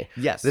anime.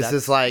 Yes, this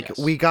is like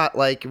we got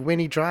like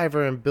Winnie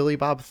Driver and Billy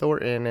Bob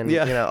Thornton and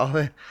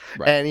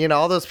and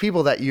all those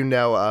people that you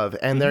know of,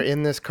 and they're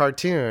in this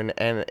cartoon,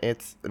 and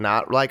it's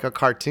not like a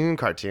cartoon.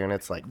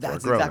 It's like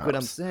that's for exactly what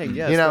I'm saying.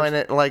 Yeah, and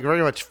it like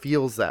very much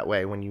feels that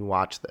way when you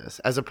watch this,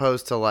 as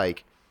opposed to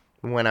like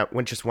when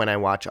I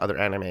watch other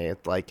anime,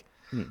 it's like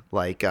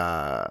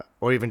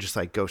or even just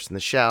like Ghost in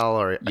the Shell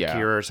or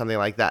Akira or something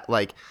like that,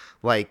 like.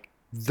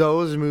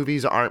 Those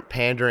movies aren't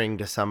pandering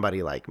to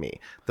somebody like me.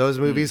 Those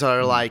movies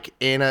are like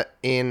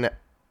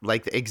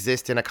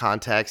exist in a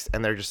context,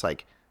 and they're just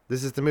like,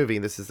 this is the movie.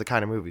 This is the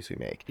kind of movies we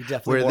make.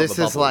 Where this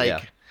is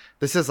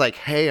like,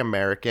 hey,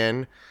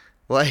 American,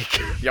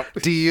 like,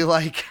 do you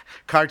like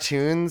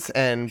cartoons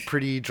and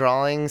pretty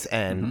drawings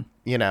and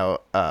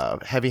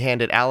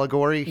heavy-handed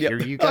allegory? Here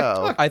you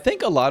go. I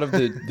think a lot of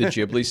the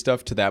Ghibli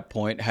stuff to that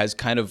point has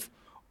kind of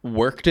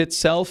worked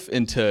itself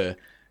into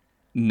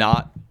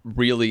not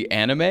really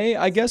anime,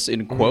 I guess,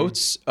 in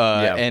quotes.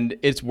 And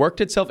it's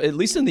worked itself, at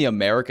least in the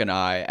American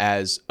eye,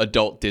 as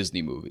adult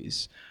Disney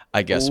movies,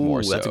 I guess.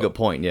 More so. That's a good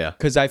point, yeah.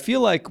 Because I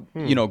feel like,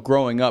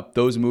 growing up,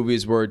 those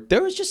movies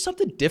there was just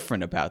something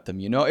different about them,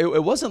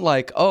 It wasn't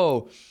like,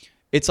 oh,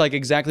 it's like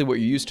exactly what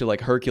you're used to,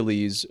 like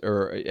Hercules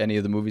or any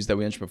of the movies that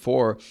we mentioned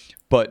before.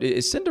 But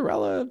is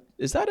Cinderella,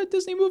 is that a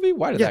Disney movie?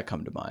 Why did that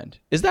come to mind?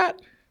 Is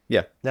that?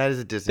 Yeah. That is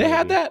a Disney movie.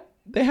 Had that?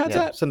 They had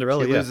that.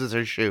 Cinderella. She Yeah. loses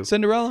her shoe.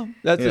 Cinderella.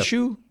 That's the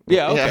shoe.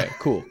 Yeah. Okay. Yeah.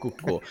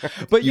 Cool.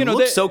 But You know,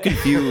 look so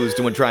confused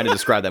when trying to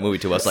describe that movie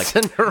to us. Like,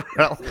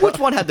 Cinderella. which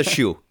one had the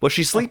shoe? Was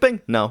she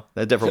sleeping? No,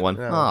 a different one.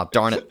 Oh,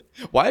 darn it.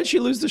 Why did she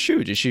lose the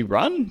shoe? Did she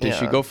run? Did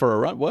she Yeah. go for a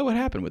run? What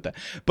happened with that?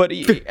 But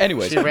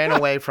anyways, She ran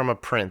away from a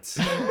prince.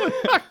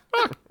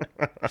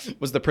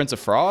 was the Prince a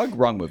frog?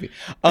 Wrong movie.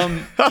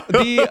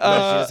 She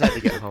just had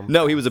to get home.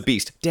 No, he was a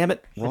beast. Damn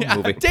it. Wrong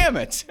movie. Damn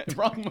it!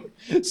 Wrong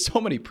movie.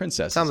 So many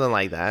princesses. Something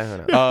like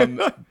that. I don't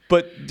know.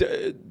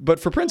 But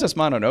for Princess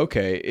Mononoke,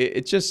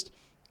 it just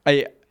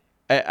I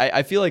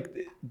feel like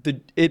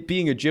it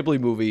being a Ghibli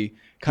movie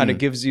kind of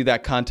gives you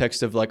that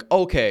context of like,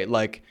 okay,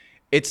 like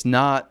it's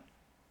not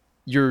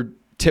your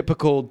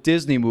typical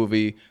Disney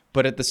movie,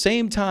 but at the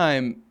same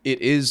time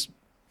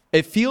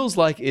it feels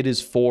like it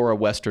is for a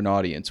Western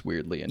audience,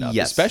 weirdly enough.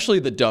 Yes. Especially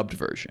the dubbed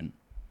version.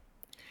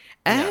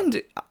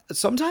 And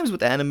sometimes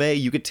with anime,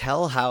 you could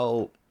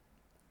tell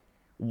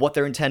what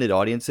their intended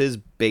audience is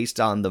based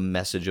on the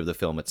message of the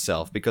film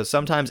itself. Because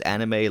sometimes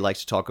anime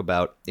likes to talk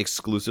about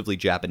exclusively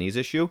Japanese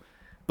issue,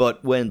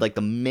 but when like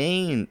the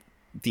main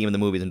theme of the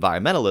movie is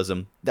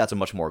environmentalism, that's a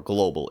much more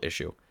global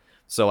issue.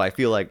 So I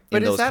feel like,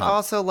 But is that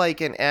also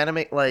like an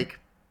anime, like,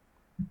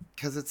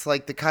 because it's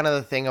like the kind of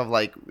the thing of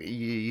like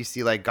you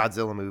see like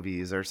Godzilla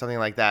movies or something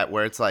like that,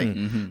 where it's like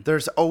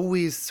there's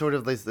always sort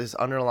of this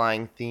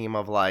underlying theme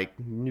of like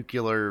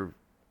nuclear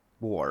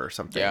war or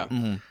something. Yeah.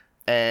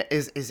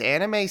 Is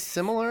anime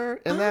similar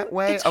in that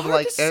way? It's Of hard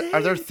like, to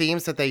are there say.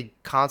 themes that they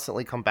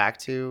constantly come back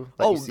to?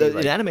 that you see, In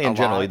like, anime a in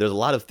general, lot? there's a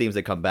lot of themes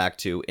they come back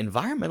to.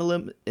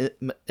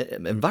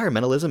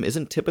 Environmentalism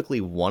isn't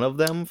typically one of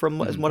them, from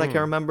what I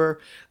can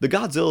remember. The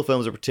Godzilla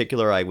films in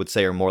particular, I would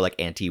say, are more like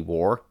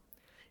anti-war.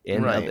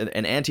 Right.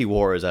 And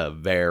anti-war is a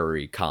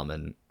very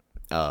common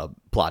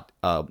plot,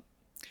 a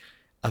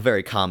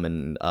very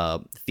common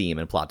theme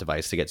and plot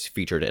device that gets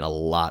featured in a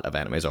lot of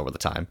animes over the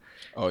time.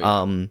 Oh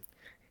yeah.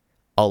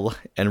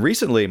 And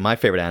recently, my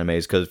favorite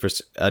animes,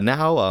 because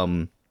now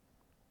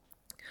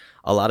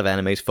a lot of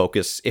animes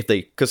focus,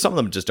 because some of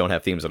them just don't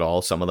have themes at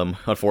all. Some of them,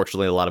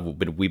 unfortunately, a lot of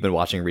we've been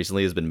watching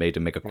recently has been made to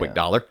make a quick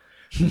dollar.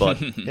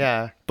 But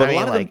Yeah, but I a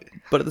lot mean, of them,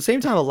 but at the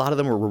same time, a lot of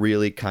them were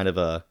really kind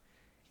of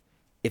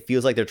it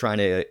feels like they're trying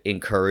to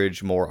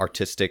encourage more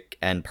artistic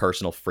and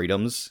personal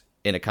freedoms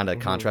in a kind of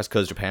contrast,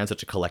 because Japan's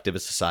such a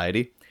collectivist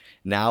society.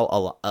 Now,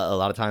 a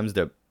lot of times,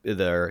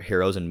 their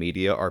heroes in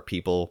media are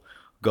people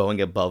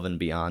going above and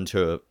beyond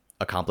to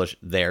accomplish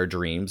their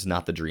dreams,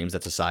 not the dreams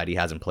that society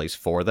has in place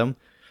for them.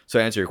 So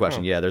to answer your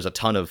question, yeah, there's a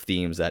ton of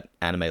themes that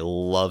anime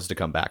loves to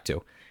come back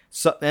to.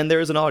 So, and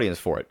there's an audience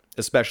for it,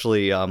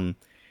 especially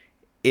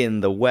in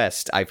the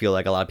West. I feel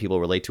like a lot of people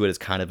relate to it as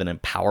kind of an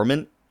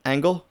empowerment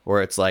angle,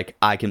 where it's like,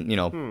 I can,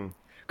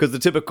 because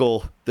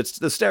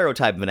the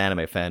stereotype of an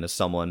anime fan is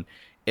someone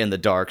in the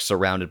dark,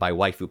 surrounded by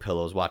waifu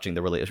pillows, watching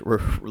the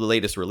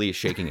latest release,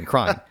 shaking and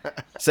crying,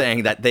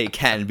 saying that they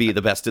can be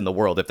the best in the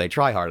world if they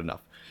try hard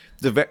enough.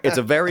 It's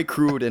a very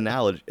crude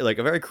analogy, like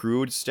a very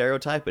crude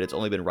stereotype, but it's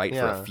only been right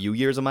for a few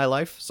years of my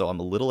life, so I'm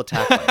a little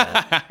attacked by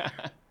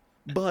that.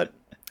 But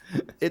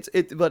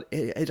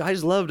I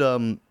just loved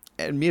and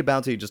me and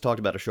Bounty just talked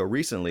about a show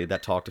recently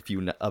that talked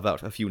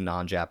about a few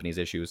non-Japanese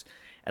issues,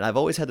 and I've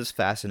always had this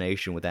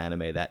fascination with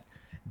anime that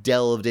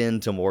delved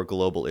into more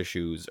global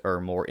issues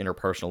or more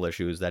interpersonal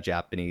issues that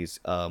Japanese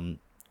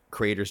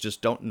creators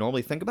just don't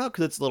normally think about,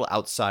 because it's a little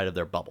outside of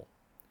their bubble.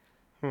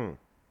 And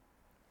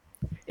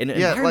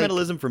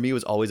environmentalism for me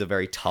was always a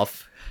very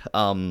tough.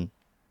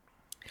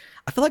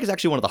 I feel like it's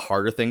actually one of the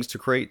harder things to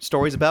create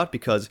stories about,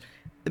 because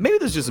maybe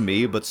this is just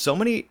me, but so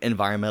many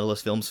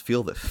environmentalist films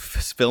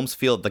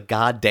feel the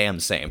goddamn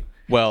same.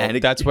 Well,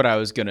 And that's what I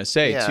was gonna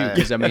say too,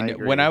 because I mean,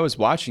 agree. when I was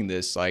watching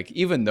this, like,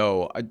 even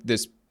though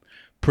this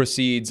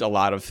precedes a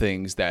lot of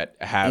things that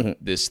have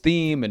this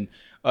theme, and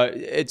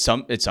it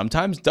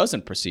sometimes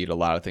doesn't precede a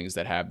lot of things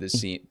that have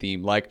this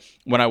theme. Like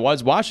when I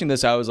was watching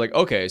this, I was like,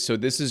 okay, so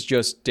this is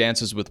just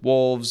Dances with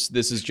Wolves,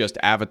 this is just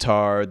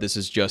Avatar, this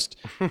is just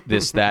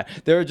this that.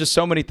 There are just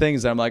so many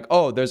things that I'm like,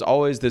 oh, there's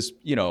always this.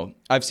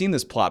 I've seen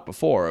this plot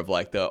before of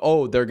like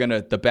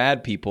the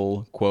bad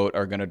people, quote,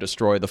 are gonna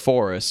destroy the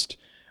forest.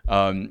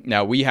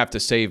 Now we have to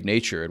save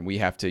nature, and we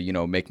have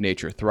to, make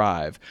nature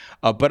thrive.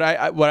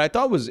 But what I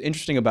thought was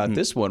interesting about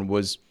this one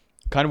was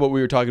kind of what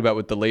we were talking about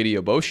with the Lady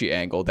Oboshi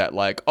angle, that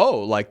like,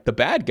 the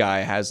bad guy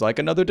has like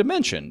another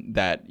dimension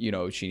that,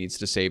 she needs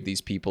to save these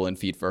people and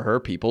feed for her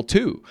people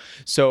too.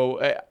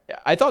 So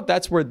I thought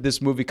that's where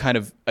this movie kind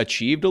of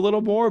achieved a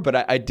little more,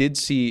 but I did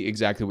see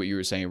exactly what you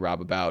were saying, Rob,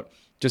 about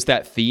just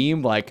that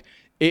theme. Like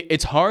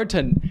it's hard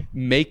to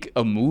make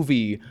a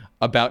movie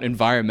about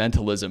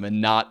environmentalism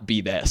and not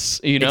be this,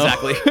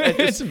 Exactly.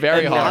 It's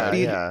very hard.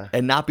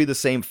 And not be the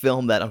same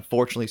film that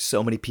unfortunately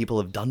so many people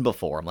have done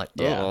before. I'm like,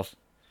 Yeah.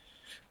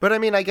 But I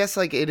mean, I guess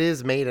like it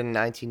is made in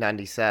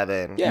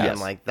 1997, Yes. and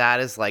like that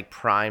is like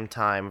prime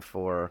time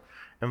for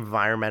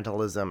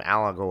environmentalism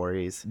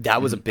allegories. That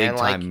was a big And,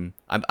 like- time.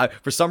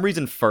 For some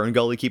reason, Fern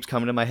Gully keeps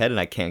coming to my head, and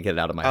I can't get it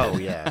out of my head. Oh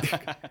yeah.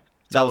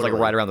 That was like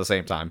Totally. right around the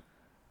same time.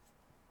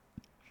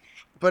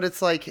 but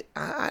it's like,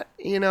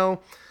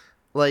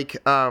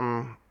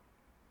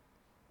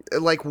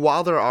 like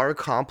while there are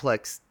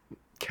complex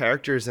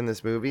characters in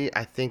this movie,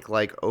 I think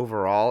like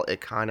overall it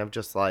kind of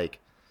just like,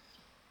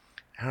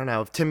 I don't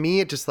know, to me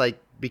it just like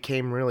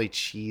became really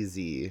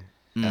cheesy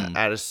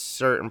at a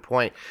certain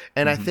point.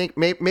 And I think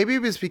maybe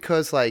it was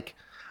because like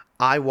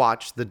I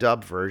watched the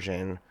dub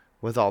version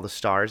with all the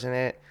stars in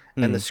it,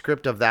 and the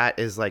script of that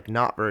is like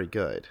not very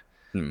good.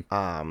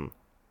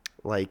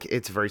 Like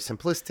it's very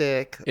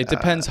simplistic. It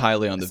depends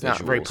highly on the visuals. Not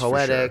very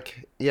poetic. For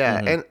sure.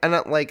 Yeah, and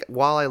like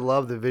while I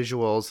love the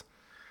visuals,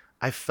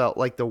 I felt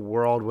like the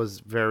world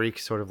was very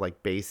sort of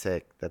like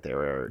basic that they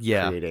were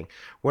creating,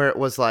 where it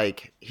was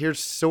like, it's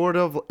sort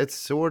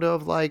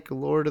of like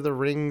Lord of the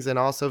Rings and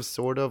also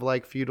sort of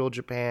like feudal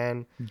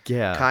Japan,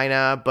 kind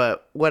of,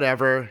 but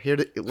whatever.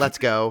 Let's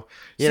go,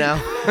 you know.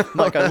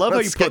 Mike, I love how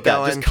you put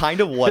that. Just kind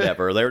of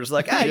whatever. They were just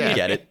like, you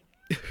get it.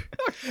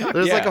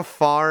 There's like a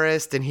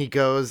forest, and he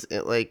goes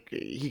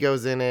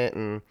in it,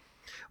 and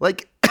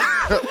like,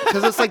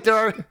 because it's like there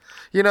are,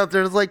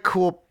 there's like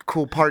cool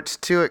parts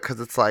to it,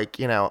 because it's like,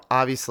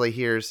 obviously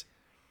here's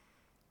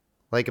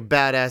like a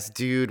badass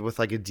dude with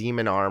like a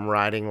demon arm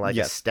riding like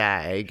a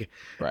stag,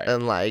 right,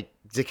 and like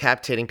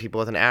decapitating people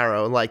with an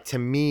arrow. Like, to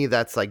me,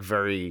 that's like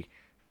very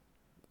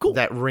cool.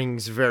 That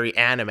rings very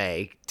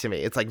anime to me.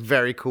 It's like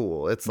very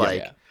cool. It's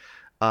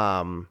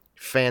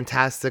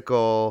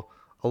fantastical,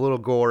 a little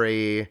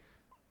gory,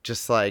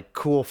 just like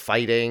cool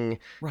fighting,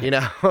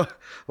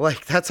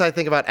 like that's how I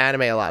think about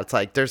anime a lot. It's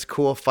like there's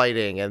cool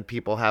fighting and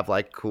people have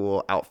like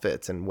cool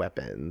outfits and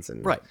weapons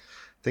and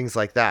things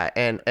like that.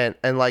 And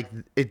like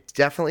it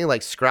definitely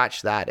like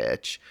scratched that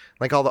itch.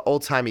 Like all the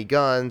old timey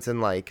guns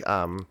and like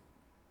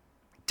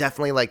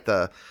definitely like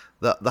the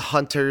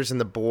hunters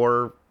and the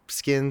boar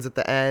skins at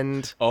the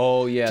end.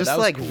 Oh yeah, just that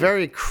was like cool.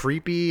 Very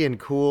creepy and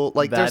cool.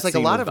 Like there's like a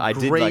lot of I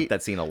did like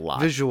that scene a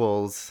lot.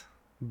 Visuals,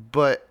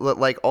 but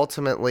like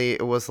ultimately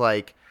it was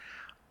like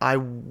I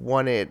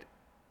wanted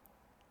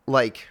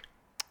like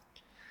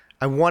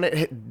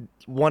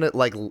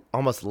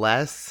almost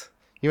less.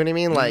 You know what I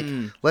mean? Like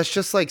let's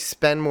just like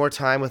spend more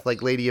time with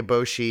like Lady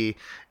Eboshi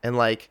and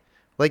like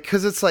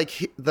because it's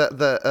like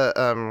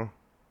I'm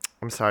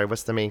sorry,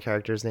 what's the main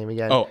character's name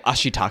again? Oh,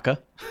 Ashitaka.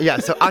 Yeah,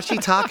 so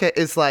Ashitaka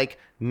is like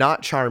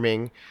not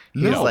charming.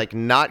 He's like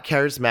not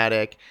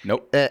charismatic.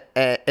 Nope.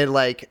 And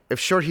like,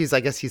 I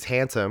guess he's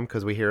handsome,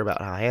 because we hear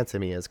about how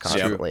handsome he is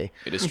constantly.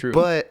 It is true.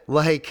 But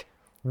like,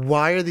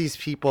 why are these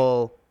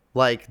people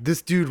like,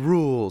 this dude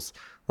rules?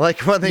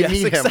 Like when they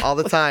meet him all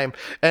the time.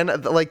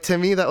 And like, to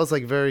me, that was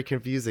like very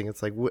confusing.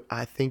 It's like,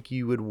 I think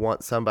you would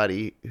want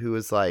somebody who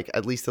is like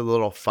at least a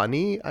little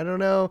funny. I don't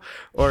know.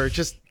 Or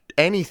just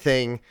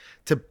anything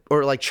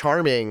or like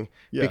charming,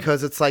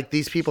 because it's like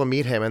these people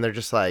meet him and they're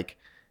just like,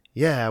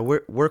 yeah,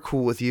 we're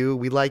cool with you.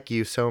 We like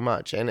you so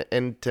much.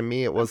 And to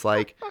me, it was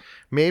like,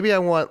 maybe I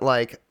want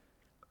like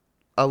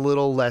a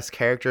little less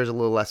characters, a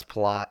little less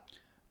plot,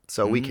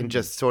 so we can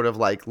just sort of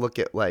like look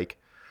at like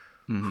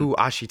who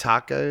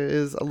Ashitaka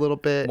is a little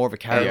bit more of a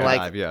character,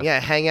 like,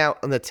 hang out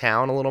in the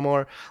town a little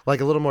more,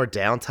 like a little more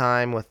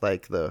downtime with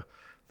like the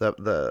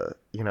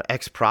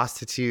ex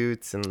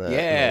prostitutes and the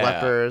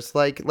lepers.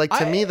 Like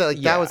to me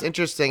that was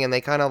interesting, and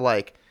they kind of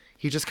like.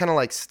 He just kind of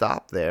like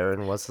stopped there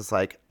and was just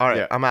like, all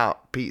right, I'm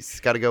out.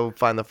 Peace. Got to go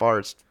find the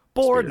forest.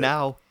 Bored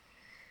now.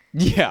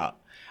 Yeah.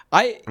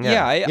 I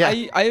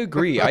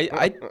agree.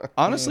 I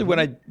honestly, when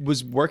I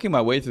was working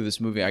my way through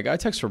this movie, I got a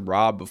text from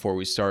Rob before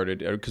we started,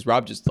 because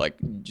Rob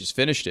just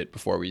finished it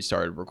before we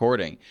started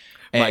recording.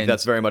 And Mike,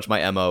 that's very much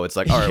my MO. It's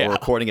like, all right, we're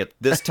recording it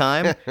this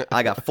time.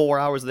 I got 4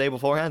 hours a day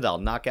beforehand. I'll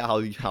knock out how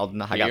I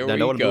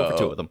know what to do for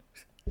 2 of them.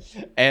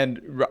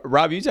 And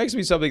Rob, you texted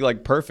me something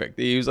like perfect.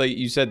 He was like,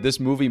 you said this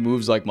movie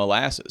moves like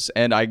molasses,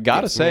 and I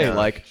gotta say,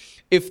 like,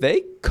 if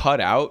they cut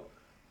out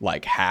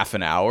like half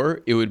an hour,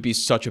 it would be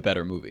such a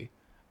better movie.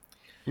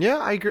 Yeah,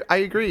 I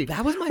agree.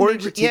 That was my main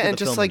critique of and the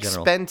just film like in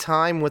general. spend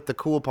time with the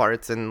cool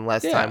parts and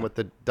less time with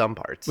the dumb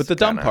parts. With the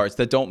dumb parts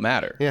that don't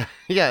matter.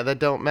 Yeah, that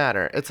don't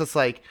matter. It's just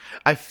like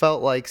I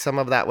felt like some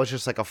of that was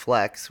just like a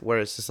flex, where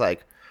it's just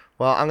like,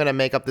 well, I'm gonna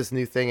make up this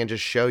new thing and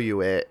just show you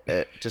it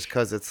just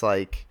because it's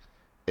like.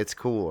 It's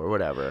cool or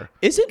whatever.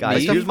 Is it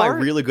Guys, here's my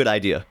really good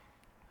idea.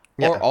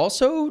 Or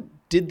also,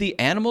 did the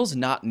animals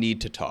not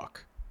need to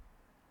talk?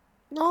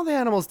 No, the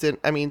animals didn't.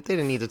 I mean, they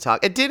didn't need to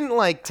talk. It didn't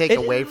like take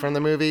away from the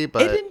movie,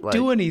 but it didn't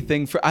do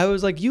anything for. I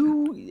was like,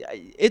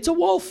 it's a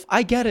wolf.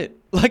 I get it.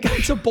 Like,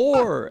 it's a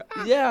boar.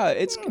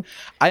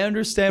 I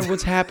understand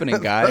what's happening,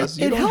 guys.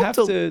 You don't have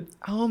to.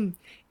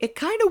 It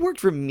kind of worked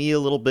for me a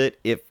little bit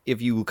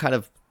if you kind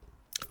of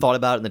thought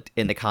about it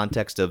in the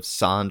context of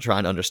San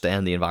trying to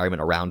understand the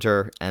environment around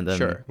her, and then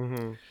sure.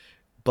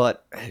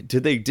 But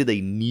did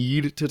they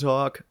need to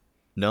talk?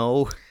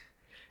 No,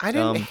 I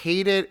didn't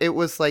hate it. It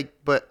was like,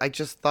 but I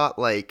just thought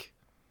like,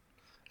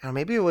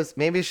 maybe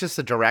it's just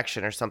a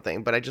direction or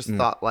something. But I just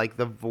thought like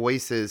the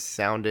voices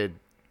sounded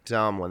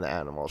dumb when the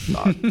animals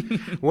talked.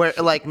 Where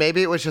like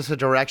maybe it was just a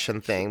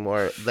direction thing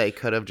where they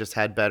could have just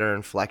had better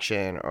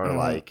inflection or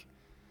like,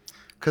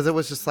 because it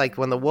was just like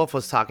when the wolf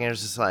was talking, it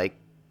was just like.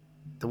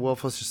 the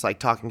wolf was just like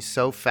talking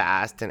so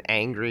fast and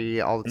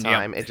angry all the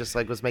time. It just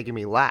like was making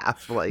me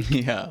laugh. Like,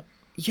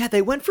 yeah,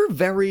 they went for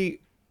very.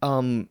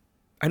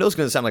 I know it's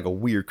going to sound like a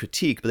weird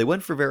critique, but they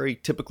went for very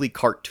typically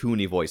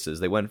cartoony voices.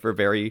 They went for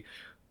very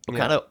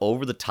kind of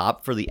over the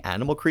top for the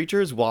animal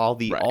creatures, while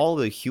all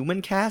the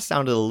human cast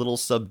sounded a little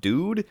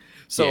subdued.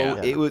 So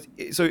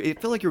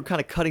it felt like you were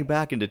kind of cutting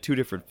back into two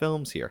different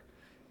films here.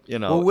 You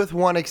know, well, with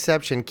one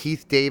exception,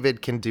 Keith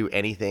David can do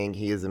anything.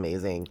 He is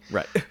amazing.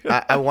 Right.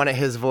 I wanted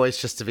his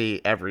voice just to be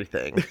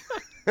everything.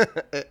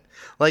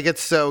 Like,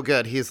 it's so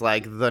good. He's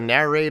like the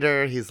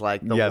narrator. He's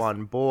like the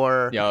one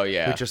boar. Oh,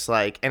 yeah. Who just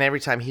like, and every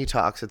time he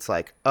talks, it's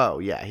like, oh,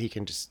 yeah, he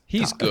can just.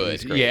 He's talk. good.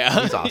 He's great.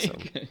 Yeah. He's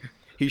awesome.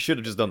 He should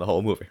have just done the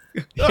whole movie.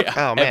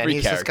 Oh, man. Every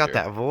He's just got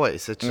character. that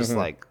voice. It's just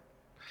like,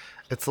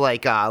 it's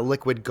like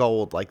liquid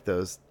gold, like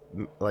those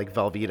like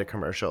Velveeta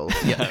commercials.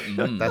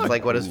 That's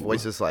like what his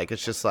voice is like.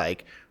 It's just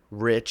like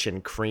rich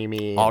and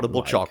creamy. Audible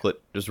and, like,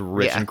 chocolate, just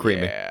rich and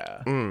creamy.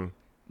 Yeah.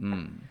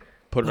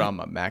 Put it on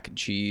my mac and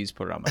cheese.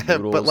 Put it on my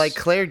noodles. But like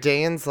Claire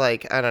Danes,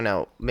 like, I don't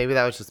know, maybe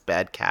that was just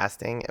bad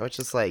casting. It was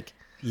just like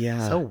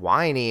so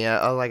whiny.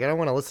 Like, I don't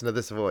want to listen to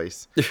this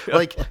voice.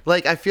 like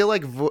I feel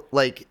like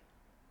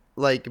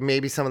like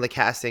maybe some of the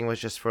casting was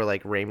just for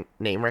like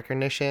name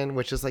recognition,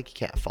 which is like you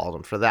can't fault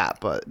them for that.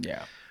 But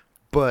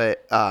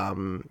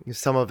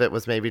some of it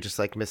was maybe just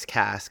like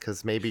miscast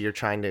because maybe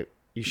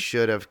you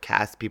should have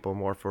cast people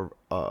more for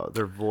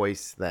their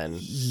voice than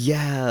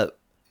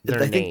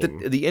I think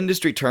that the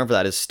industry term for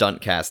that is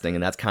stunt casting,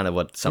 and that's kind of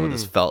what some of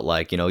this felt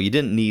like. You know, you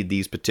didn't need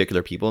these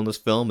particular people in this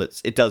film.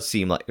 It does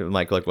seem like,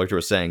 Mike, like what you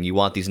were saying, you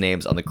want these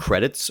names on the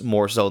credits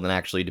more so than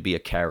actually to be a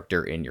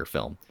character in your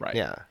film. Right.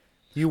 Yeah.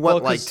 You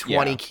want like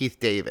 20 Keith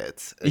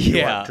Davids.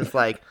 Just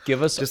like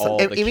give us just all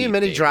like, the even Keith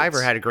Minnie Davids.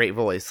 Driver had a great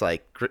voice.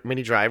 Like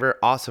Minnie Driver,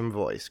 awesome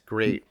voice,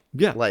 great.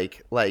 Yeah.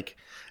 Like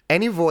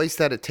any voice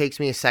that it takes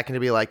me a second to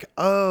be like,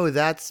 oh,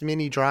 that's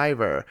Minnie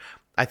Driver.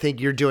 I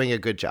think you're doing a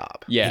good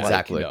job. Yeah,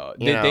 exactly. No,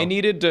 they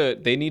needed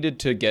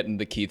to get in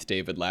the Keith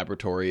David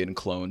laboratory and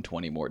clone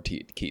 20 more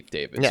Keith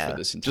Davids for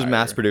this entire. Just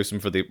mass produce them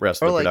for the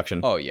rest of the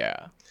production. Oh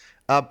yeah.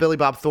 Billy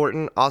Bob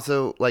Thornton,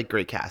 also like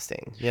great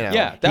casting. You know?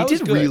 Yeah, he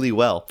did really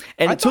well.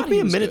 And it took me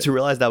a minute to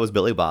realize that was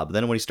Billy Bob.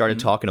 Then when he started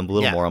talking a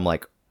little more, I'm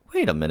like,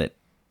 wait a minute.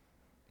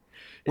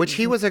 Which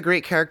he was a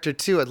great character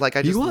too. Like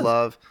I just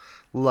love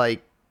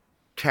like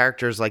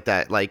characters like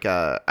that. Like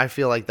I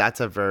feel like that's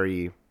a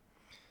very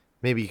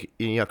maybe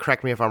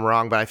correct me if I'm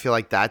wrong, but I feel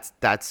like that's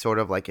sort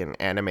of like an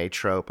anime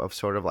trope of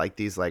sort of like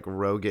these like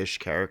roguish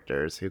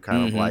characters who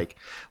kind of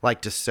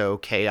like to sow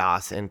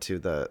chaos into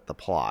the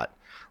plot.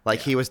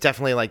 Like he was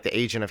definitely like the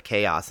agent of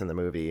chaos in the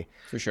movie.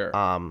 For sure.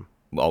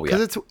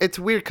 Because it's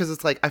weird because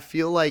it's like I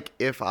feel like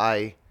if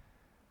I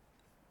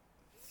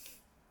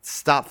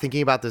stop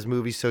thinking about this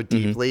movie so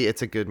deeply,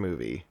 it's a good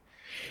movie.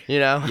 You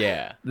know?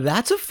 Yeah.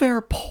 That's a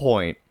fair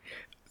point.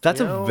 That's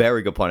a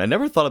very good point. I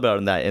never thought about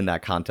it in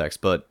that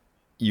context, but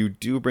you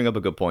do bring up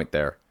a good point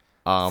there.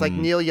 It's like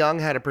Neil Young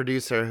had a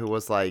producer who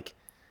was like,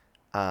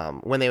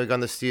 when they would go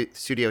in the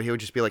studio, he would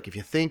just be like, if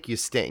you think, you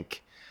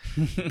stink.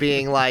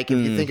 Being like, if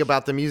you think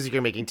about the music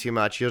you're making too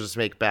much, you'll just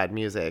make bad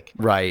music.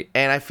 Right.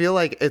 And I feel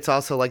like it's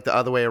also like the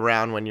other way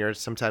around when you're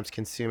sometimes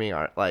consuming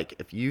art. Like,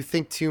 if you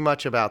think too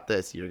much about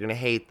this, you're going to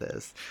hate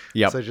this.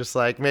 Yep. So just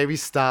like, maybe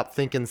stop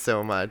thinking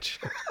so much.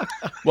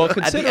 Well,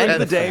 at the end of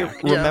the day,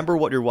 remember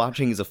what you're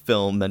watching is a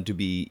film meant to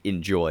be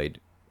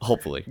enjoyed.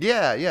 Hopefully.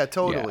 Yeah,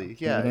 totally.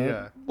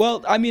 Yeah.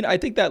 Well, I mean, I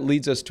think that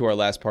leads us to our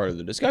last part of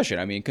the discussion.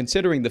 I mean,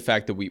 considering the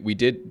fact that we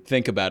did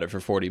think about it for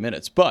 40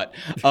 minutes, but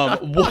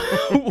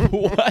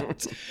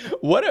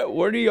what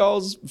are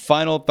y'all's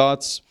final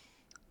thoughts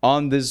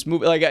on this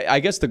movie? Like, I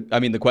guess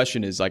the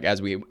question is like,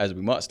 as we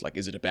must, like,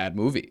 is it a bad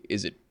movie?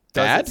 Is it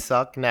bad? Does it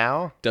suck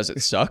now? Does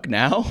it suck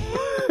now?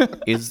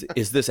 Is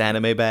this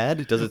anime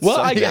bad? Does it Well,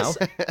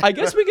 suck I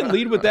guess we can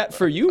lead with that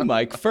for you,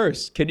 Mike,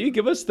 first. Can you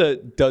give us the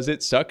does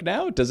it suck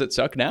now? Does it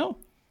suck now?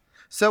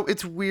 So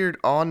it's weird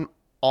on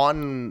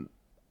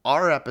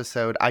our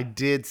episode, I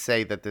did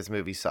say that this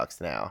movie sucks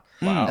now.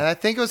 Wow. And I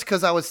think it was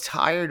because I was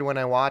tired when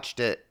I watched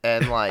it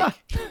and like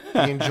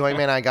the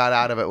enjoyment I got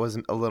out of it was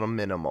a little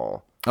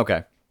minimal.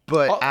 Okay.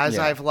 But as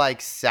I've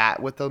like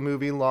sat with the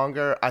movie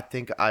longer, I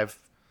think I've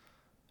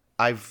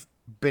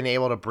been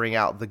able to bring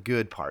out the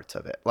good parts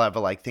of it,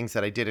 like things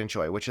that I did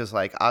enjoy, which is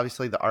like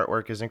obviously the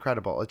artwork is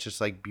incredible. It's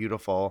just like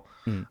beautiful,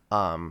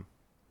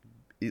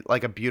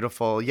 like a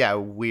beautiful,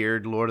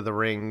 weird Lord of the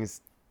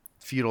Rings,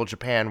 feudal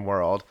Japan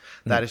world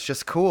that is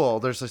just cool.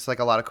 There's just like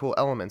a lot of cool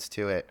elements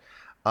to it.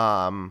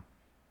 There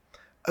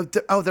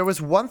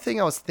was one thing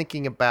I was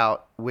thinking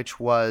about, which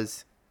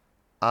was,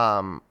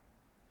 I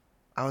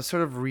was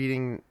sort of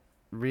reading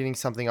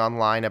something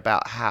online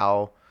about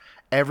how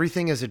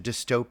everything is a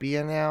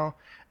dystopia now.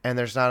 And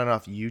there's not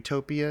enough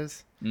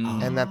utopias.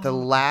 And that the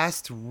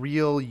last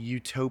real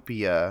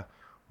utopia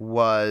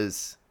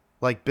was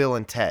like Bill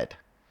and Ted.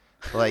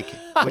 like,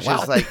 which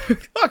is like,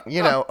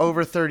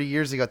 over 30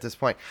 years ago at this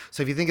point.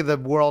 So if you think of the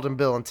world in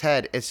Bill and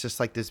Ted, it's just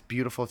like this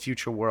beautiful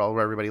future world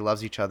where everybody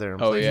loves each other and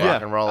plays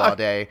rock and roll all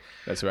day.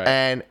 That's right.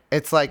 And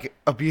it's like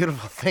a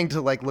beautiful thing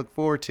to like look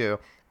forward to.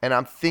 And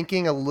I'm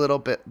thinking a little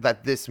bit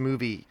that this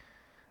movie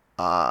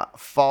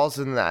falls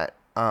in that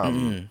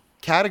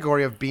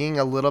category of being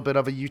a little bit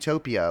of a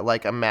utopia,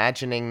 like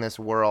imagining this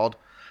world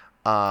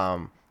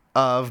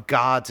of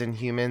gods and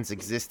humans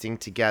existing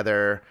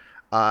together,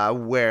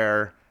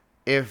 where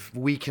if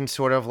we can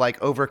sort of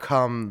like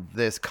overcome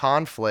this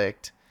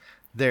conflict,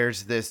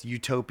 there's this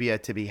utopia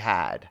to be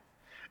had.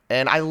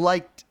 And I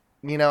liked,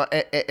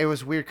 it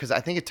was weird because I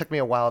think it took me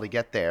a while to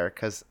get there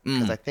because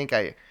I think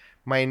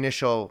my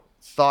initial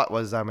thought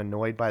was I'm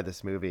annoyed by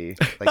this movie.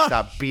 Like,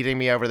 stop beating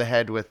me over the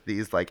head with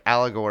these like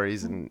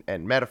allegories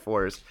and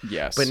metaphors.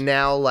 Yes. But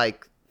now,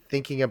 like,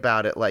 thinking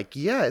about it, like,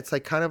 yeah, it's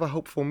like kind of a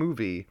hopeful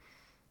movie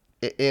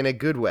in a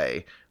good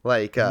way.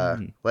 Like,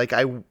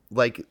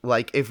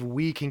 like if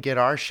we can get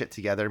our shit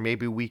together,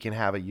 maybe we can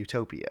have a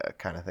utopia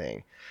kind of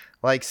thing.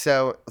 Like,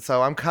 so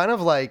I'm kind of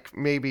like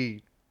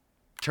maybe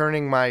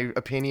turning my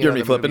opinion on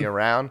the movie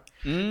around.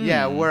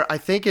 Yeah, where I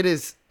think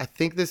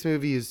this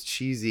movie is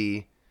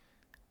cheesy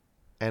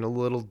and a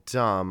little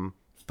dumb,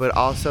 but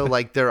also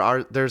like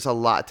there's a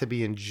lot to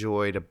be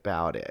enjoyed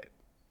about it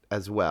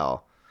as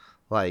well.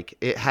 Like,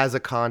 it has a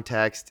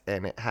context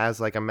and it has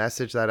like a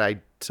message that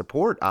I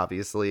support,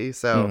 obviously.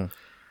 So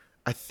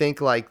I think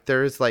like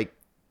there's like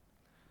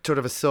sort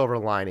of a silver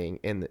lining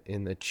in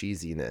the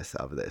cheesiness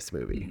of this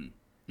movie.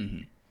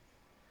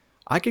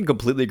 I can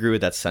completely agree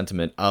with that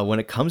sentiment. When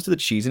it comes to the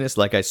cheesiness,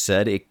 like I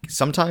said, it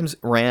sometimes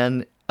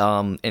ran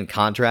in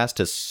contrast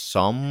to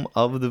some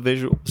of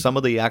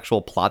the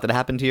actual plot that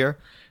happened here.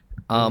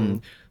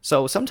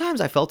 So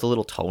sometimes I felt a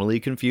little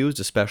tonally confused,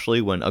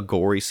 especially when a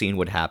gory scene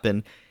would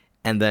happen.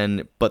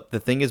 But the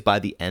thing is, by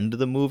the end of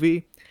the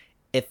movie,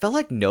 it felt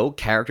like no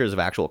characters of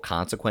actual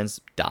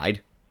consequence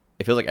died.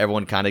 It feels like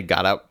everyone kind of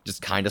got out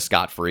just kind of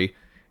scot-free.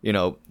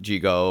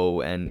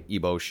 Jigo and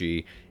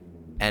Iboshi.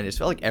 And it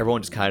felt like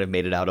everyone just kind of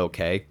made it out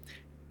okay.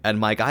 And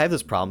Mike, I have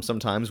this problem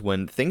sometimes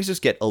when things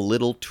just get a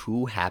little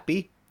too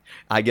happy.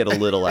 I get a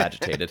little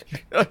agitated.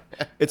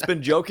 It's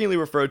been jokingly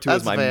referred to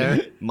as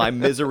my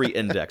misery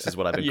index is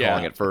what I've been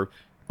calling it for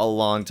a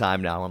long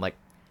time now. I'm like,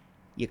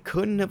 you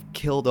couldn't have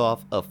killed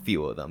off a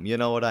few of them. You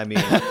know what I mean?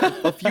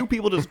 A few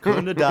people just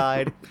couldn't have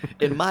died.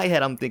 In my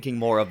head, I'm thinking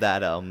more of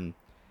that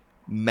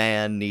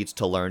man needs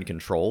to learn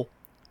control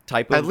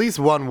type of... At least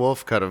one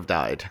wolf could have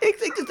died.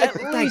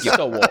 At least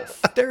a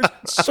wolf. There's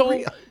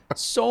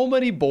so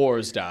many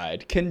boars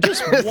died. Can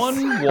just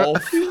one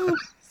wolf...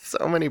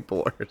 So many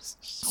boars.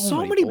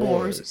 So many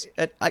boars.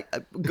 I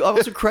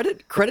also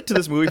credit to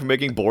this movie for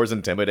making boars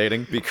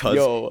intimidating,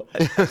 because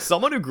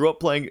someone who grew up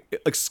playing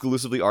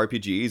exclusively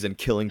RPGs and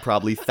killing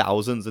probably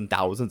thousands and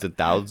thousands and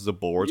thousands of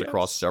boars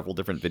across several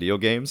different video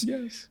games.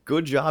 Yes.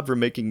 Good job for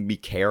making me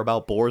care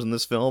about boars in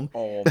this film.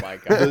 Oh my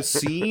god. The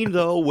scene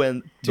though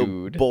when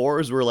the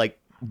boars were like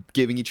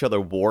giving each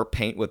other war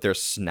paint with their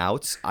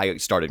snouts, I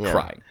started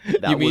crying.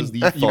 That was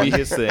the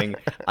funniest thing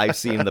I've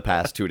seen in the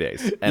past 2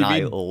 days. And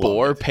I love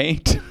boar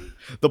paint.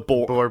 The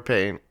boar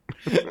paint.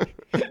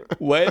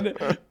 when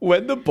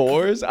the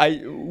boars,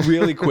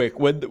 really quick,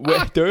 when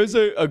there's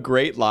a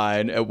great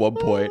line at one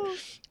point,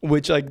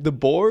 which like the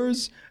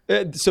boars,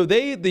 so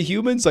the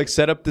humans like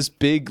set up this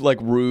big like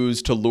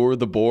ruse to lure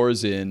the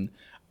boars in.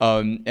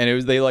 And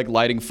they like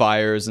lighting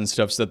fires and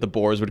stuff so that the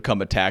boars would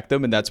come attack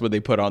them, and that's when they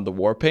put on the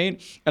war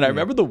paint. And I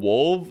remember the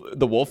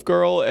wolf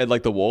girl, and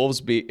like the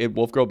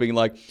wolf girl being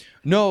like,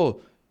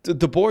 "No,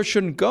 the boars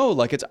shouldn't go.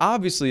 Like, it's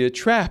obviously a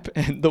trap."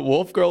 And the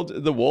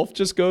wolf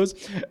just goes,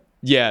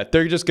 "Yeah,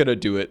 they're just gonna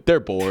do it. They're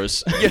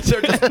boars. Yes,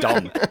 they're just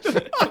dumb."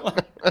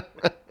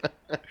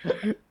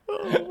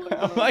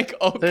 I'm like,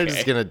 okay, they're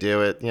just gonna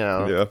do it.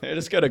 Yeah, they're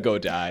just gonna go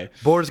die.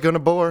 Boar's gonna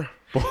bore.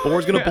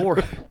 Boar's gonna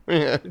bore.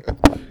 Yeah.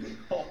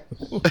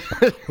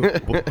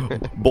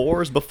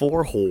 Boars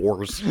before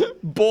whores.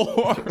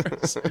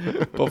 Boars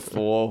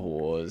before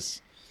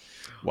whores.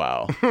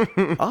 Wow.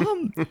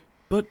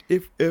 But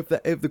if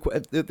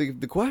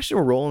the question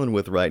we're rolling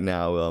with right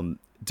now,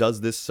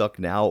 does this suck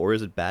now or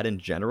is it bad in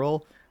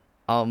general?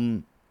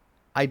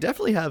 I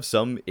definitely have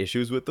some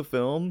issues with the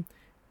film.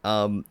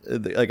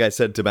 Like I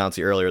said to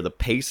Bouncy earlier, the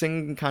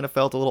pacing kind of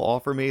felt a little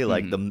off for me.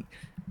 Like the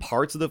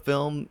parts of the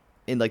film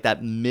in like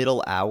that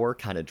middle hour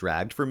kind of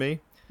dragged for me.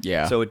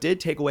 Yeah. So it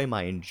did take away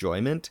my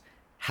enjoyment.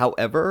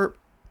 However,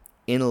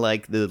 in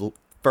like the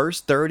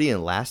first 30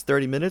 and last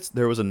 30 minutes,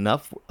 there was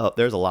enough.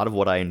 There's a lot of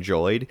what I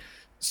enjoyed.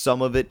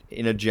 Some of it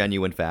in a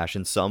genuine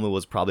fashion. Some it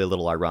was probably a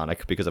little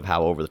ironic because of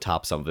how over the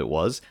top some of it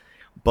was.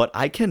 But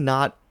I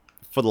cannot,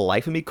 for the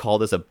life of me, call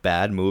this a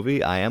bad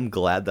movie. I am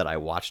glad that I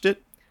watched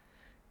it.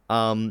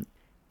 I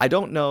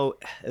don't know.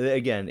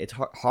 Again, it's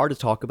hard to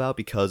talk about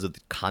because of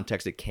the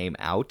context it came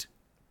out.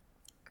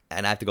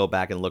 And I have to go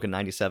back and look at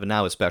 97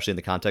 now, especially in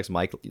the context,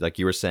 Mike, like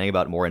you were saying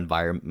about more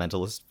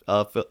environmentalist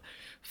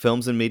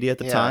films and media at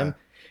the time.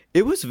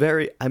 It was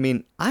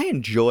I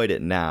enjoyed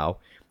it now.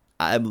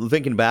 I'm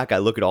thinking back, I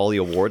look at all the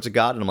awards it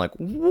got, and I'm like,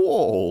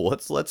 whoa,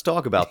 let's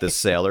talk about this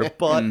Sailor.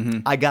 But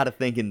I got to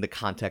think in the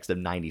context of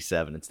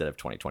 97 instead of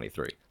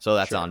 2023. So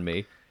that's on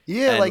me.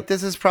 Yeah, And- like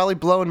this is probably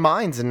blowing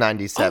minds in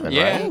 97,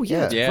 yeah. right? Oh,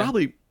 yeah. Yeah.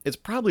 It's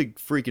probably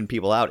freaking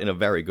people out in a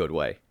very good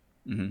way.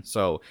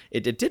 So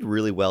it did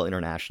really well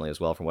internationally as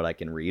well, from what I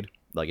can read.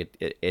 Like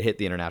it hit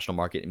the international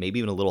market, maybe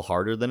even a little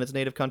harder than its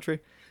native country.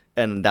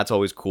 And that's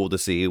always cool to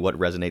see what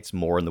resonates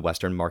more in the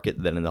Western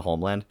market than in the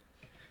homeland.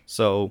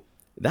 So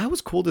that was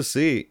cool to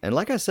see. And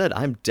like I said,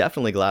 I'm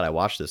definitely glad I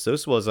watched this.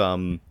 This was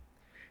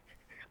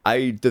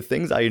the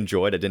things I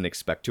enjoyed, I didn't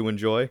expect to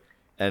enjoy.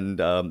 And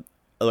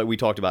like we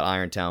talked about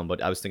Irontown,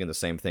 but I was thinking the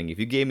same thing. If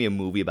you gave me a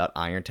movie about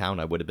Irontown,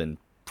 I would have been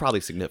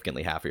probably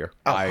significantly happier.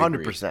 Oh, I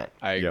 100%.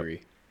 I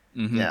agree.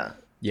 Yeah.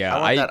 Yeah,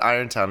 I want that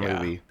Irontown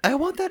movie. I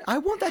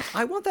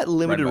want that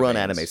limited my run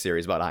veins. anime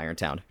series about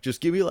Irontown. Just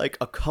give me like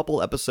a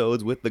couple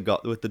episodes with the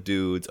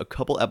dudes, a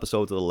couple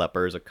episodes of the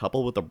lepers, a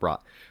couple with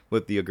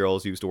the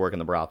girls who used to work in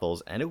the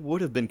brothels, and it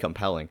would have been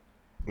compelling.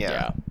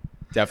 Yeah,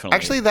 definitely.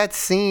 Actually, that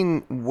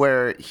scene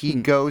where he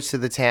goes to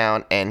the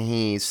town and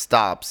he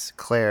stops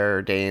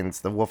Claire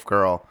Danes, the wolf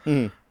girl,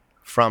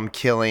 from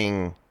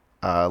killing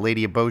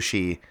Lady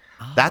Eboshi,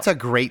 that's a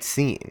great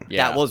scene.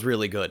 Yeah. That was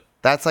really good.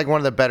 That's like one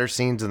of the better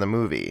scenes in the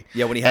movie.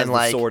 Yeah, when he has And, the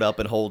like, sword up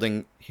and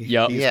holding,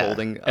 Yep. he's Yeah.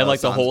 holding, and like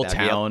the San's whole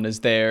dagger. Yep. town is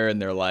there,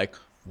 and they're like,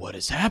 "What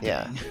is happening?"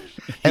 Yeah.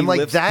 He And like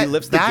lifts, that, he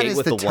lifts the that gate is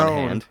with the the one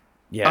tone. hand.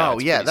 Yeah. Oh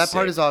it's yeah, pretty that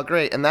part sick. is all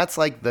great, and that's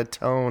like the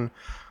tone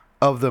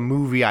of the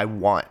movie I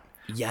want.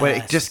 But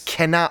it just Yes.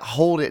 cannot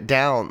hold it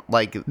down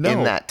like in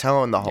No. that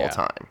tone the whole Yeah.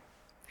 time.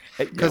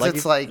 Yeah, Because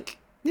it's like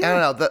I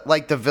don't know,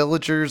 like the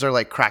villagers are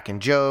like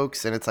cracking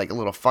jokes, and it's like a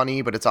little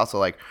funny, but it's also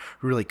like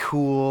really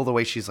cool the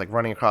way she's like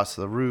running across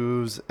the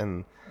roofs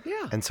and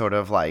sort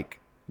of like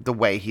the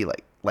way he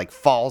like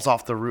falls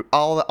off the roof,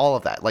 all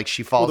of that. Like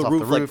she falls the off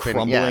roof the like roof,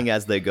 crumbling and,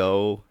 as they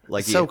go.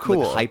 Like So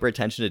cool. like hyper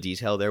attention to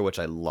detail there, which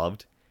I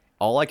loved.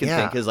 All I can Yeah.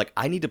 think is like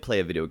I need to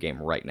play a video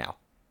game right now.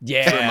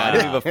 Yeah.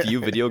 Reminded me of a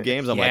few video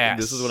games. I'm like,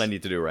 this is Yes. what I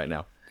need to do right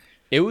now.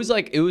 It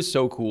was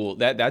so cool.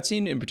 That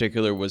scene in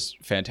particular was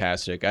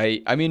fantastic.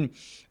 I mean,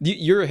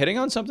 you're hitting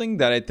on something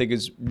that I think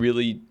is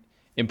really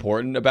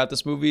important about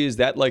this movie is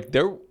that like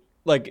there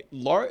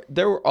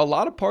were a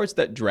lot of parts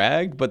that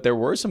dragged, but there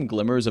were some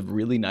glimmers of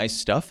really nice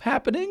stuff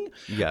happening.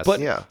 Yes. But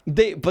Yeah.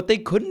 they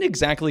couldn't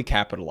exactly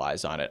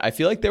capitalize on it. I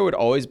feel like there would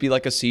always be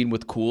like a scene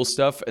with cool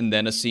stuff and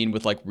then a scene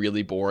with like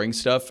really boring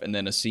stuff and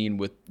then a scene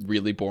with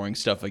really boring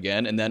stuff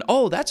again and then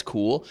oh, that's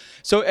cool.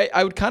 So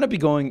I would kind of be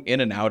going in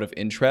and out of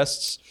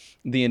interests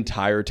the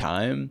entire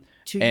time.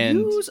 To And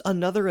use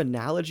another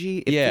analogy,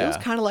 it Yeah.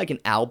 feels kind of like an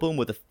album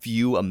with a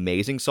few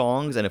amazing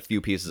songs and a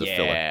few pieces of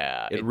filler.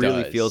 Yeah, It it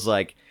really does. feels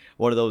like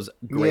one of those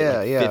great Yeah,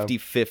 like, yeah.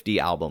 50-50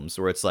 albums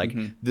where it's like,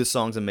 this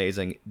song's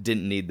amazing,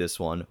 didn't need this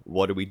one,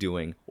 what are we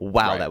doing?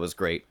 Wow, Right. that was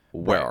great.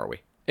 Where Right. are we?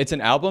 it's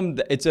an album.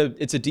 It's a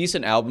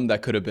decent album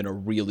that could have been a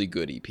really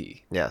good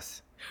EP.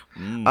 yes.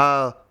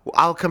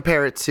 I'll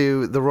compare it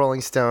to the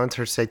Rolling Stones,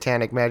 Her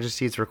Satanic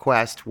Majesty's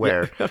Request,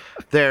 where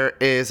there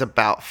is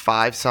about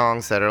 5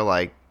 songs that are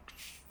like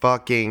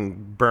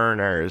fucking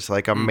burners,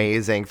 like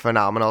amazing,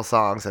 phenomenal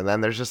songs, and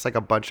then there's just like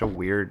a bunch of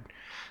weird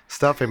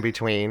stuff in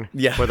between.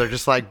 Yeah. Where they're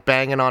just like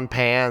banging on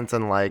pans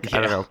and like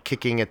I don't know,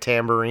 kicking a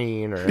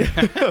tambourine or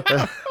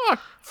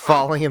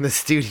falling in the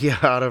studio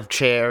out of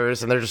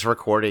chairs, and they're just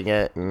recording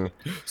it and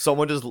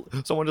Someone just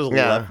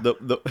Yeah.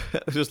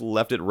 left just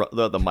left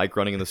the mic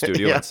running in the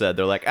studio Yeah. and said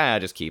they're like,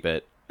 just keep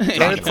it. and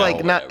it's know, like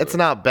not whatever. it's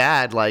not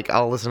bad. Like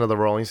I'll listen to the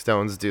Rolling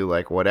Stones do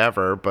like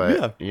whatever,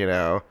 but you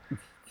know,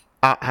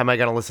 am I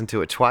gonna listen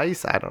to it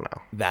twice? I don't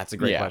know. That's a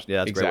great Yeah, question. Yeah,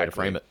 that's a great way to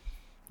exactly. frame it.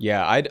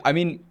 Yeah, I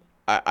mean,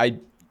 I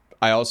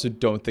also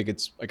don't think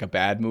it's like a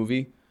bad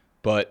movie,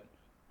 but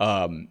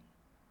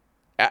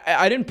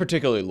I didn't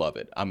particularly love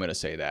it. I'm gonna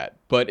say that,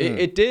 but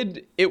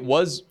it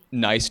was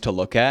nice to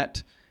look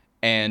at,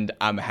 and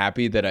I'm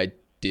happy that I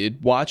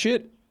did watch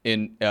it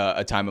in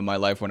a time in my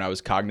life when I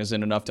was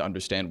cognizant enough to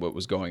understand what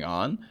was going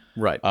on.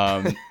 Right.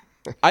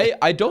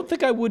 I don't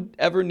think I would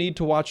ever need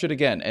to watch it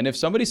again. And if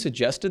somebody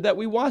suggested that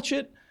we watch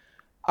it,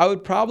 I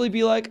would probably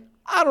be like,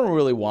 I don't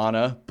really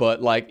wanna,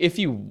 but like if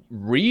you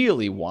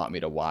really want me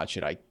to watch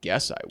it, I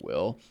guess I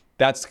will.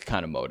 That's the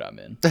kind of mode I'm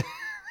in.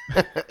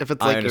 If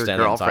it's I like your understand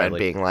that girlfriend entirely.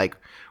 being like,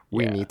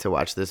 "We Yeah. need to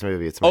watch this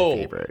movie. It's my Oh,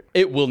 favorite."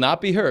 it will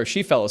not be her.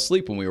 She fell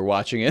asleep when we were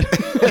watching it.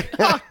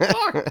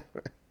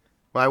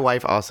 My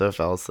wife also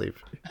fell asleep.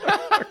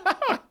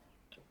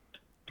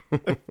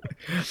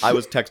 I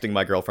was texting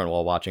my girlfriend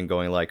while watching,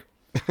 going like,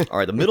 all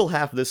right, the middle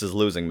half of this is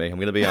losing me. I'm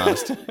going to be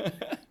honest.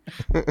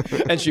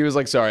 And she was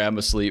like, sorry, I'm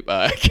asleep.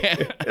 I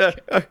can't.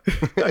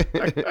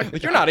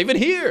 Like, you're not even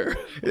here.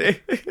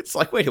 It's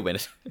like, wait a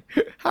minute.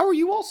 How are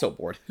you also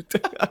bored?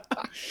 But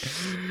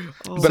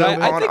So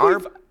I on think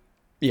our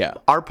yeah.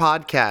 our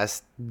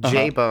podcast,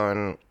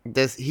 J-Bone,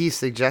 he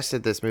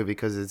suggested this movie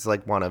because it's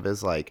like one of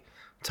his like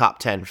top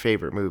 10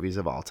 favorite movies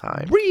of all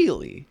time.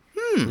 Really?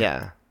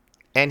 Yeah.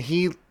 And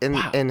he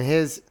in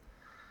his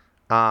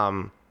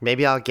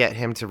maybe I'll get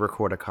him to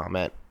record a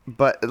comment.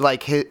 But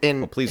like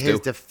in please his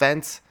do.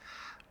 defense,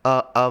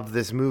 of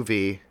this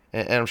movie,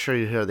 and I'm sure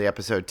you hear the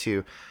episode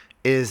too,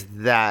 is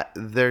that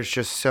there's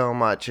just so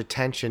much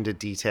attention to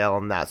detail,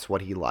 and that's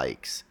what he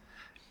likes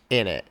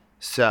in it.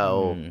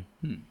 So,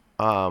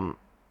 I'm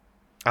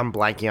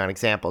blanking on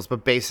examples,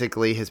 but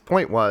basically his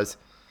point was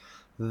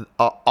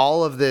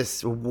all of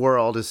this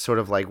world is sort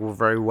of like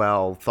very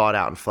well thought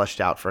out and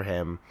fleshed out for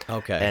him.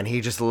 Okay. And he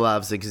just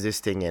loves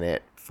existing in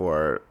it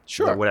for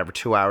whatever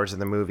 2 hours in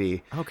the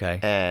movie. Okay.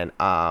 And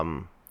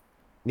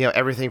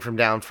everything from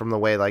down from the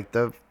way like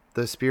the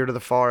spirit of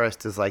the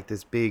forest is like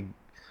this big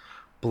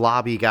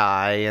blobby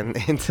guy, and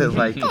into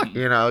like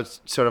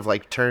sort of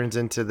like turns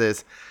into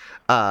this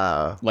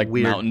like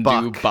weird Mountain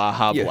buck. Dew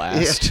Baja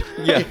Blast.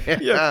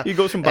 Yeah. He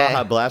goes from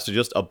Baja Blast to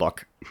just a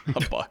buck.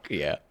 A buck,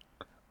 yeah.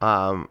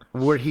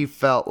 Where he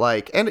felt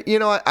like, and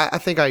I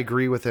think I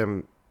agree with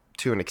him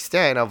to an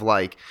extent of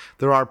like,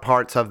 there are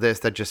parts of this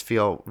that just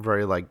feel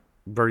very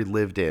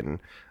lived in,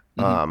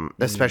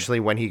 especially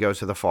when he goes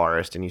to the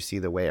forest and you see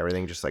the way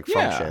everything just like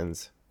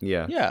functions.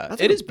 Yeah,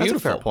 That's it is beautiful.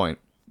 That's a fair point.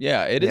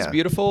 Yeah, it is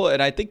beautiful,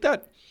 and I think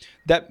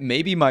that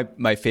maybe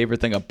my favorite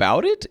thing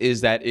about it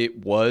is that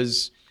it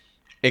was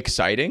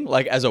exciting,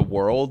 like as a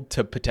world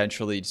to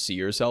potentially see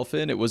yourself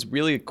in. It was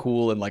really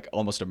cool and like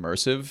almost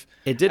immersive.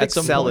 It did at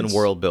some excel in points.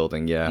 world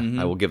building. Yeah,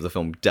 I will give the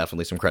film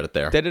definitely some credit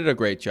there. They did a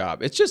great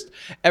job. It's just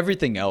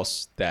everything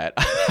else that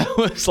I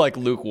was like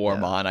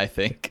lukewarm on, I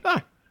think.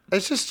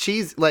 It's just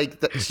cheesy,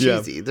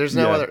 cheesy. There's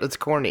no other. It's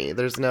corny.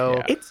 There's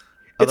no. Yeah.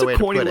 It's a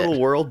corny little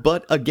world,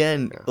 but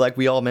again, like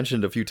we all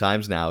mentioned a few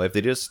times now, if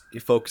they just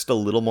focused a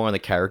little more on the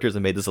characters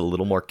and made this a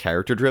little more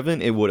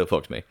character-driven, it would have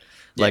hooked me.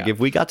 Like, if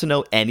we got to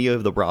know any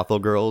of the brothel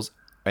girls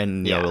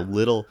and, a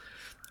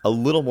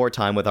little more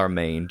time with our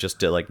main,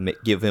 just to, like,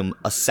 give him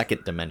a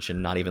second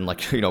dimension, not even,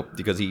 like,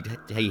 because he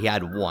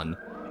had one,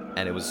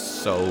 and it was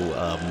so,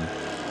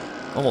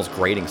 almost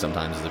grating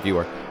sometimes as a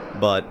viewer.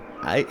 But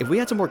if we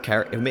had some more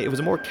if it was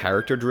a more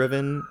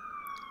character-driven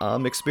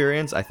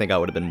experience, I think I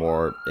would have been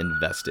more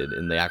invested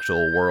in the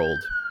actual world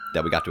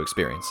that we got to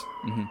experience.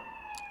 Mm-hmm.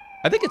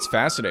 I think it's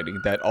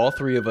fascinating that all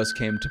three of us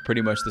came to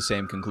pretty much the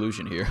same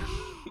conclusion here.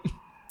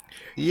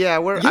 Yeah,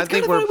 I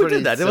think we're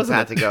pretty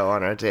simpatico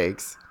on our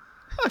takes.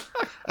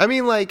 I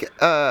mean, like,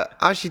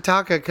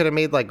 Ashitaka could have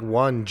made like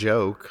one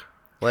joke.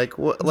 Like,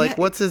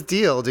 what's his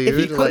deal, dude?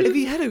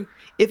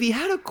 If he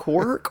had a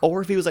quirk,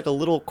 or if he was like a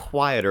little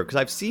quieter, because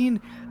I've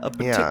seen,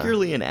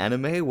 particularly in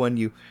anime, when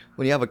you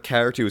have a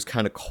character who's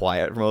kind of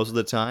quiet for most of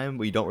the time,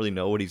 but you don't really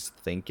know what he's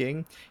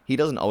thinking. He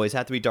doesn't always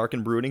have to be dark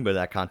and brooding, but in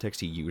that context,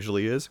 he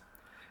usually is.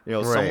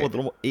 Someone with a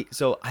little more,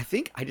 so I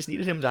think I just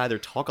needed him to either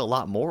talk a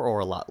lot more or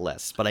a lot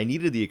less, but I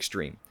needed the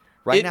extreme.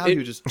 Right now, he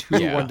was just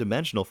too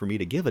one-dimensional for me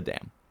to give a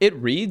damn. It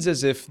reads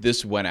as if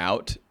this went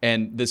out,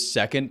 and the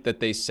second that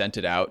they sent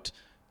it out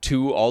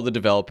to all the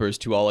developers,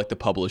 to all like the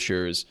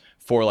publishers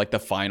for like the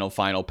final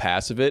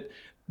pass of it,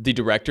 the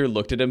director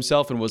looked at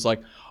himself and was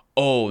like,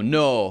 "Oh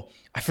no,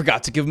 I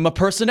forgot to give him a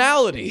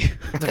personality."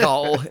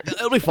 Oh,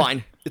 it'll be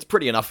fine. It's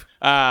pretty enough.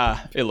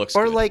 It looks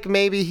or good. like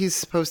maybe he's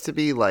supposed to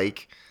be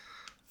like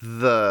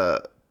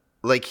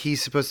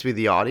he's supposed to be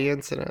the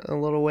audience in a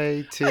little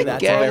way too. That's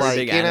guess. a very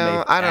big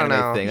anime, I don't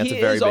know. thing. That's He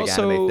a very is big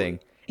also- anime thing.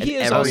 And He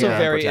is every also anime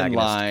very in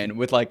protagonist- line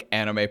with like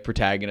anime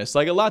protagonists,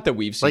 like a lot that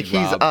we've seen. Like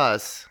he's Rob.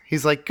 us.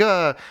 He's like,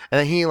 and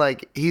then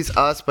he's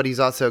us, but he's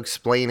also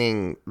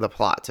explaining the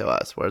plot to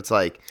us, where it's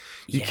like,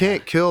 you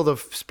can't kill the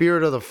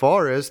spirit of the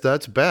forest.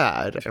 That's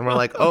bad. And we're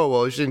like, oh,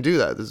 well, you shouldn't do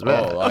that. This is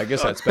bad. Oh, I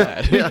guess that's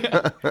bad.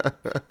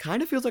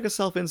 Kind of feels like a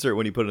self-insert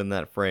when you put it in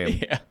that frame.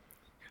 Yeah.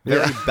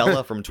 Very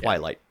Bella from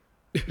Twilight.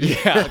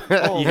 Yeah.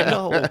 Oh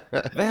no,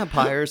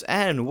 vampires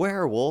and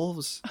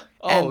werewolves,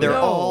 and they're no.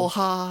 all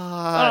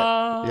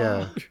hot.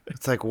 Yeah.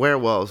 It's like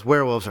werewolves.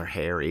 Werewolves are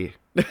hairy.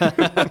 Oh,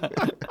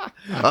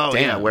 yeah.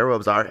 Damn.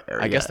 Werewolves are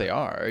hairy. I guess they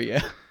are.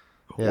 Yeah.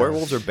 Yeah.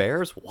 Werewolves are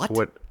bears?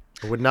 What?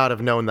 Would not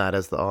have known that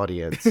as the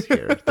audience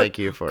here. Thank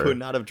you for... Could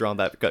not have drawn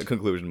that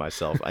conclusion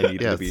myself. I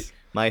needed to be... Yes.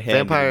 My hand needed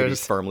to be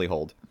Vampires- firmly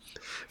hold.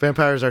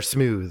 Vampires are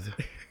smooth.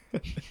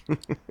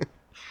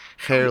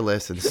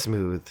 Hairless and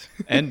smooth.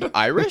 And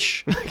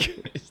Irish?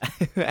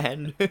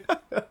 and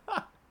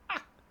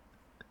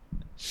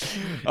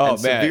Oh,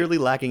 and man. severely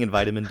lacking in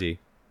vitamin D.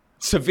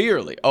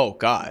 Severely. Oh,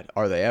 God.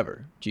 Are they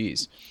ever?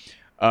 Jeez.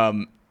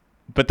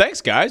 But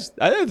thanks, guys.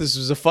 I think this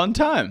was a fun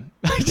time.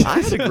 I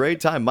had a great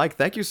time. Mike,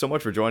 thank you so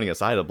much for joining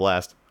us. I had a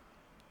blast.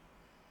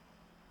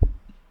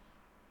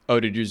 Oh,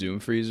 did your Zoom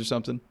freeze or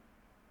something?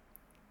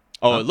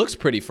 Oh, it looks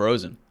pretty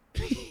frozen.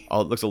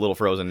 Oh, it looks a little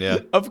frozen, yeah.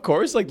 Of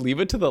course, like leave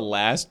it to the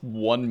last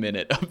 1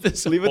 minute of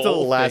this. Leave it till the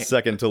whole last thing.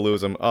 second to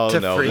lose him. Oh, To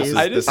no. freeze.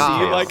 I just This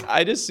see, is- like,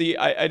 I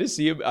just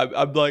see him.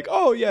 I'm like,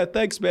 oh yeah,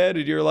 thanks, man,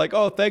 and you're like,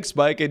 oh, thanks,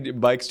 Mike, and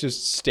Mike's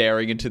just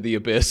staring into the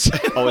abyss.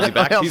 Oh, is he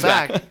back? I'm He's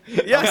back.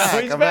 yes,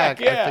 I'm he's back.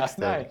 back. I Yeah, fixed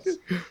it. nice.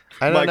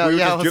 I don't Mike, know. we were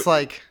Yeah, just it's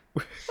like...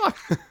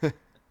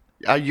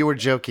 you were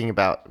joking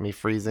about me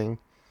freezing.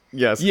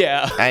 Yes.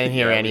 Yeah, I didn't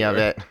hear any of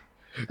it.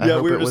 I Yeah,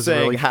 hope we were it just was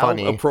saying really how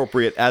funny.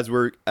 appropriate as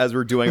we're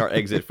doing our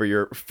exit for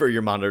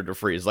your monitor to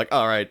freeze. Like,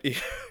 all right,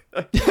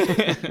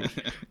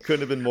 Couldn't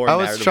have been more. I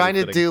was narratively trying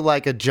to fitting. do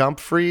like a jump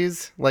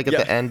freeze, like at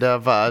the end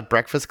of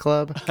Breakfast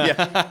Club.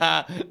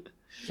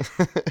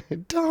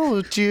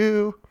 Don't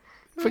you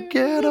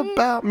forget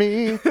about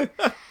me.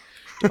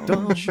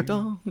 Don't.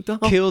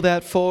 Kill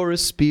that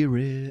forest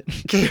spirit.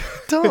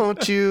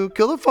 Don't you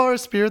kill the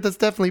forest spirit. That's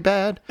definitely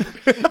bad.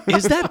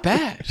 Is that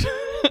bad?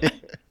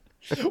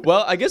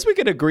 Well, I guess we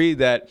could agree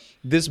that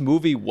this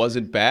movie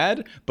wasn't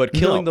bad, but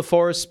killing the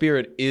forest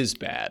spirit is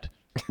bad.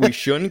 We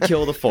shouldn't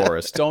kill the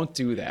forest. Don't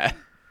do that.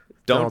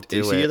 Don't do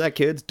you hear it. that,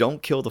 kids?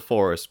 Don't kill the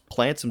forest.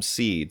 Plant some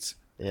seeds.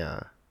 Yeah.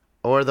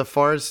 Or the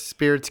forest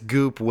spirit's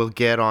goop will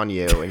get on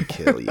you and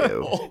kill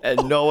you.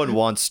 And no one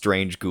wants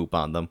strange goop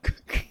on them.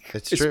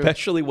 It's true.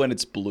 Especially when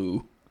it's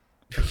blue.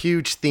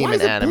 Huge theme Why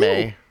in is it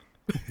anime.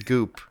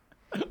 Goop.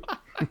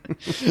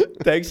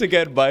 Thanks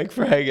again, Mike,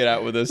 for hanging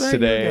out with us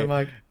today. again,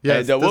 Mike.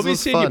 Yes, And we'll this be was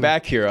seeing you fun.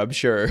 back here, I'm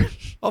sure.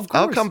 Of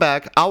course. I'll come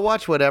back. I'll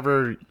watch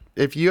whatever.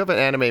 If you have an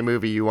anime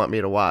movie you want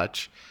me to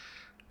watch,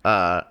 you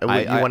want an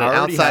I already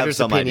have outsider's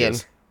some opinion.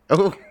 ideas.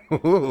 Oh,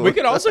 We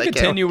could also I can't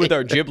continue with wait.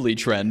 our Ghibli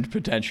trend,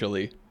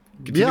 potentially.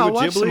 Continue Yeah, I'll with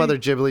watch some Ghibli? other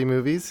Ghibli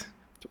movies.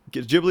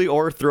 Get Ghibli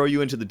or throw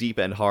you into the deep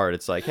end hard.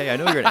 It's like, hey, I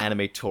know you're an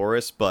anime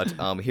tourist, but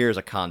here's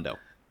a condo.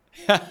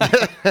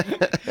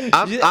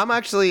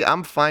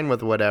 I'm fine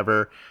with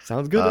whatever.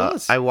 Sounds good to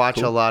us. I watch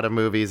a lot of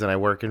movies and I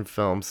work in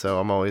film, so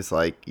I'm always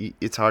like,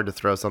 it's hard to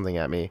throw something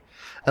at me,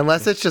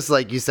 unless it's just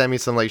like you send me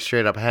some like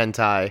straight up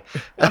hentai.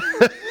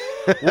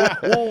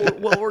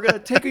 well, we're gonna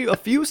take you a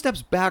few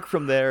steps back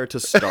from there to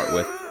start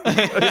with.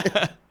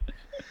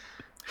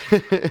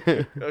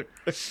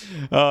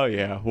 Oh,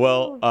 yeah.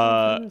 Well,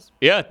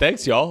 yeah,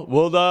 thanks, y'all.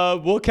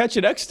 We'll catch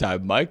you next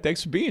time, Mike.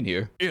 Thanks for being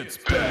here. It's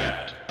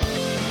bad.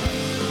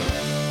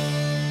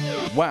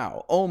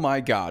 Wow. Oh my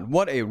God.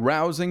 What a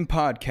rousing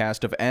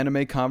podcast of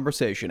anime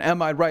conversation.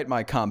 Am I right,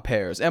 my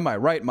compares? Am I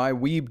right, my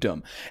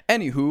weebdom?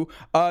 Anywho,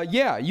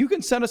 yeah, you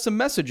can send us a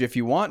message if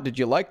you want. Did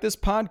you like this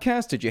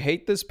podcast? Did you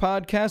hate this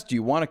podcast? Do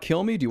you want to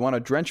kill me? Do you want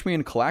to drench me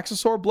in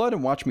Calaxosaur blood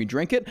and watch me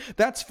drink it?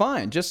 That's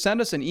fine. Just send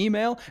us an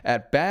email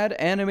at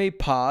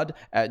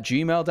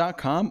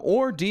badanimepod@gmail.com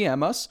or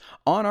DM us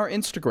on our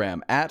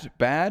Instagram at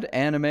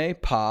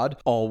badanimepod,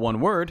 all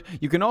one word.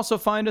 You can also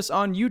find us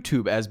on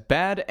YouTube as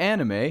Bad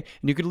Anime, and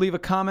you can leave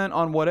a comment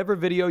on whatever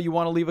video you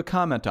want to leave a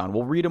comment on.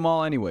 We'll read them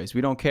all anyways.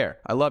 We don't care.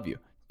 I love you.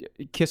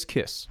 Kiss,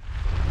 kiss.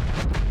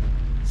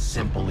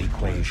 Simple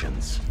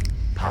Equations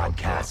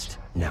Podcast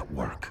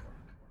Network.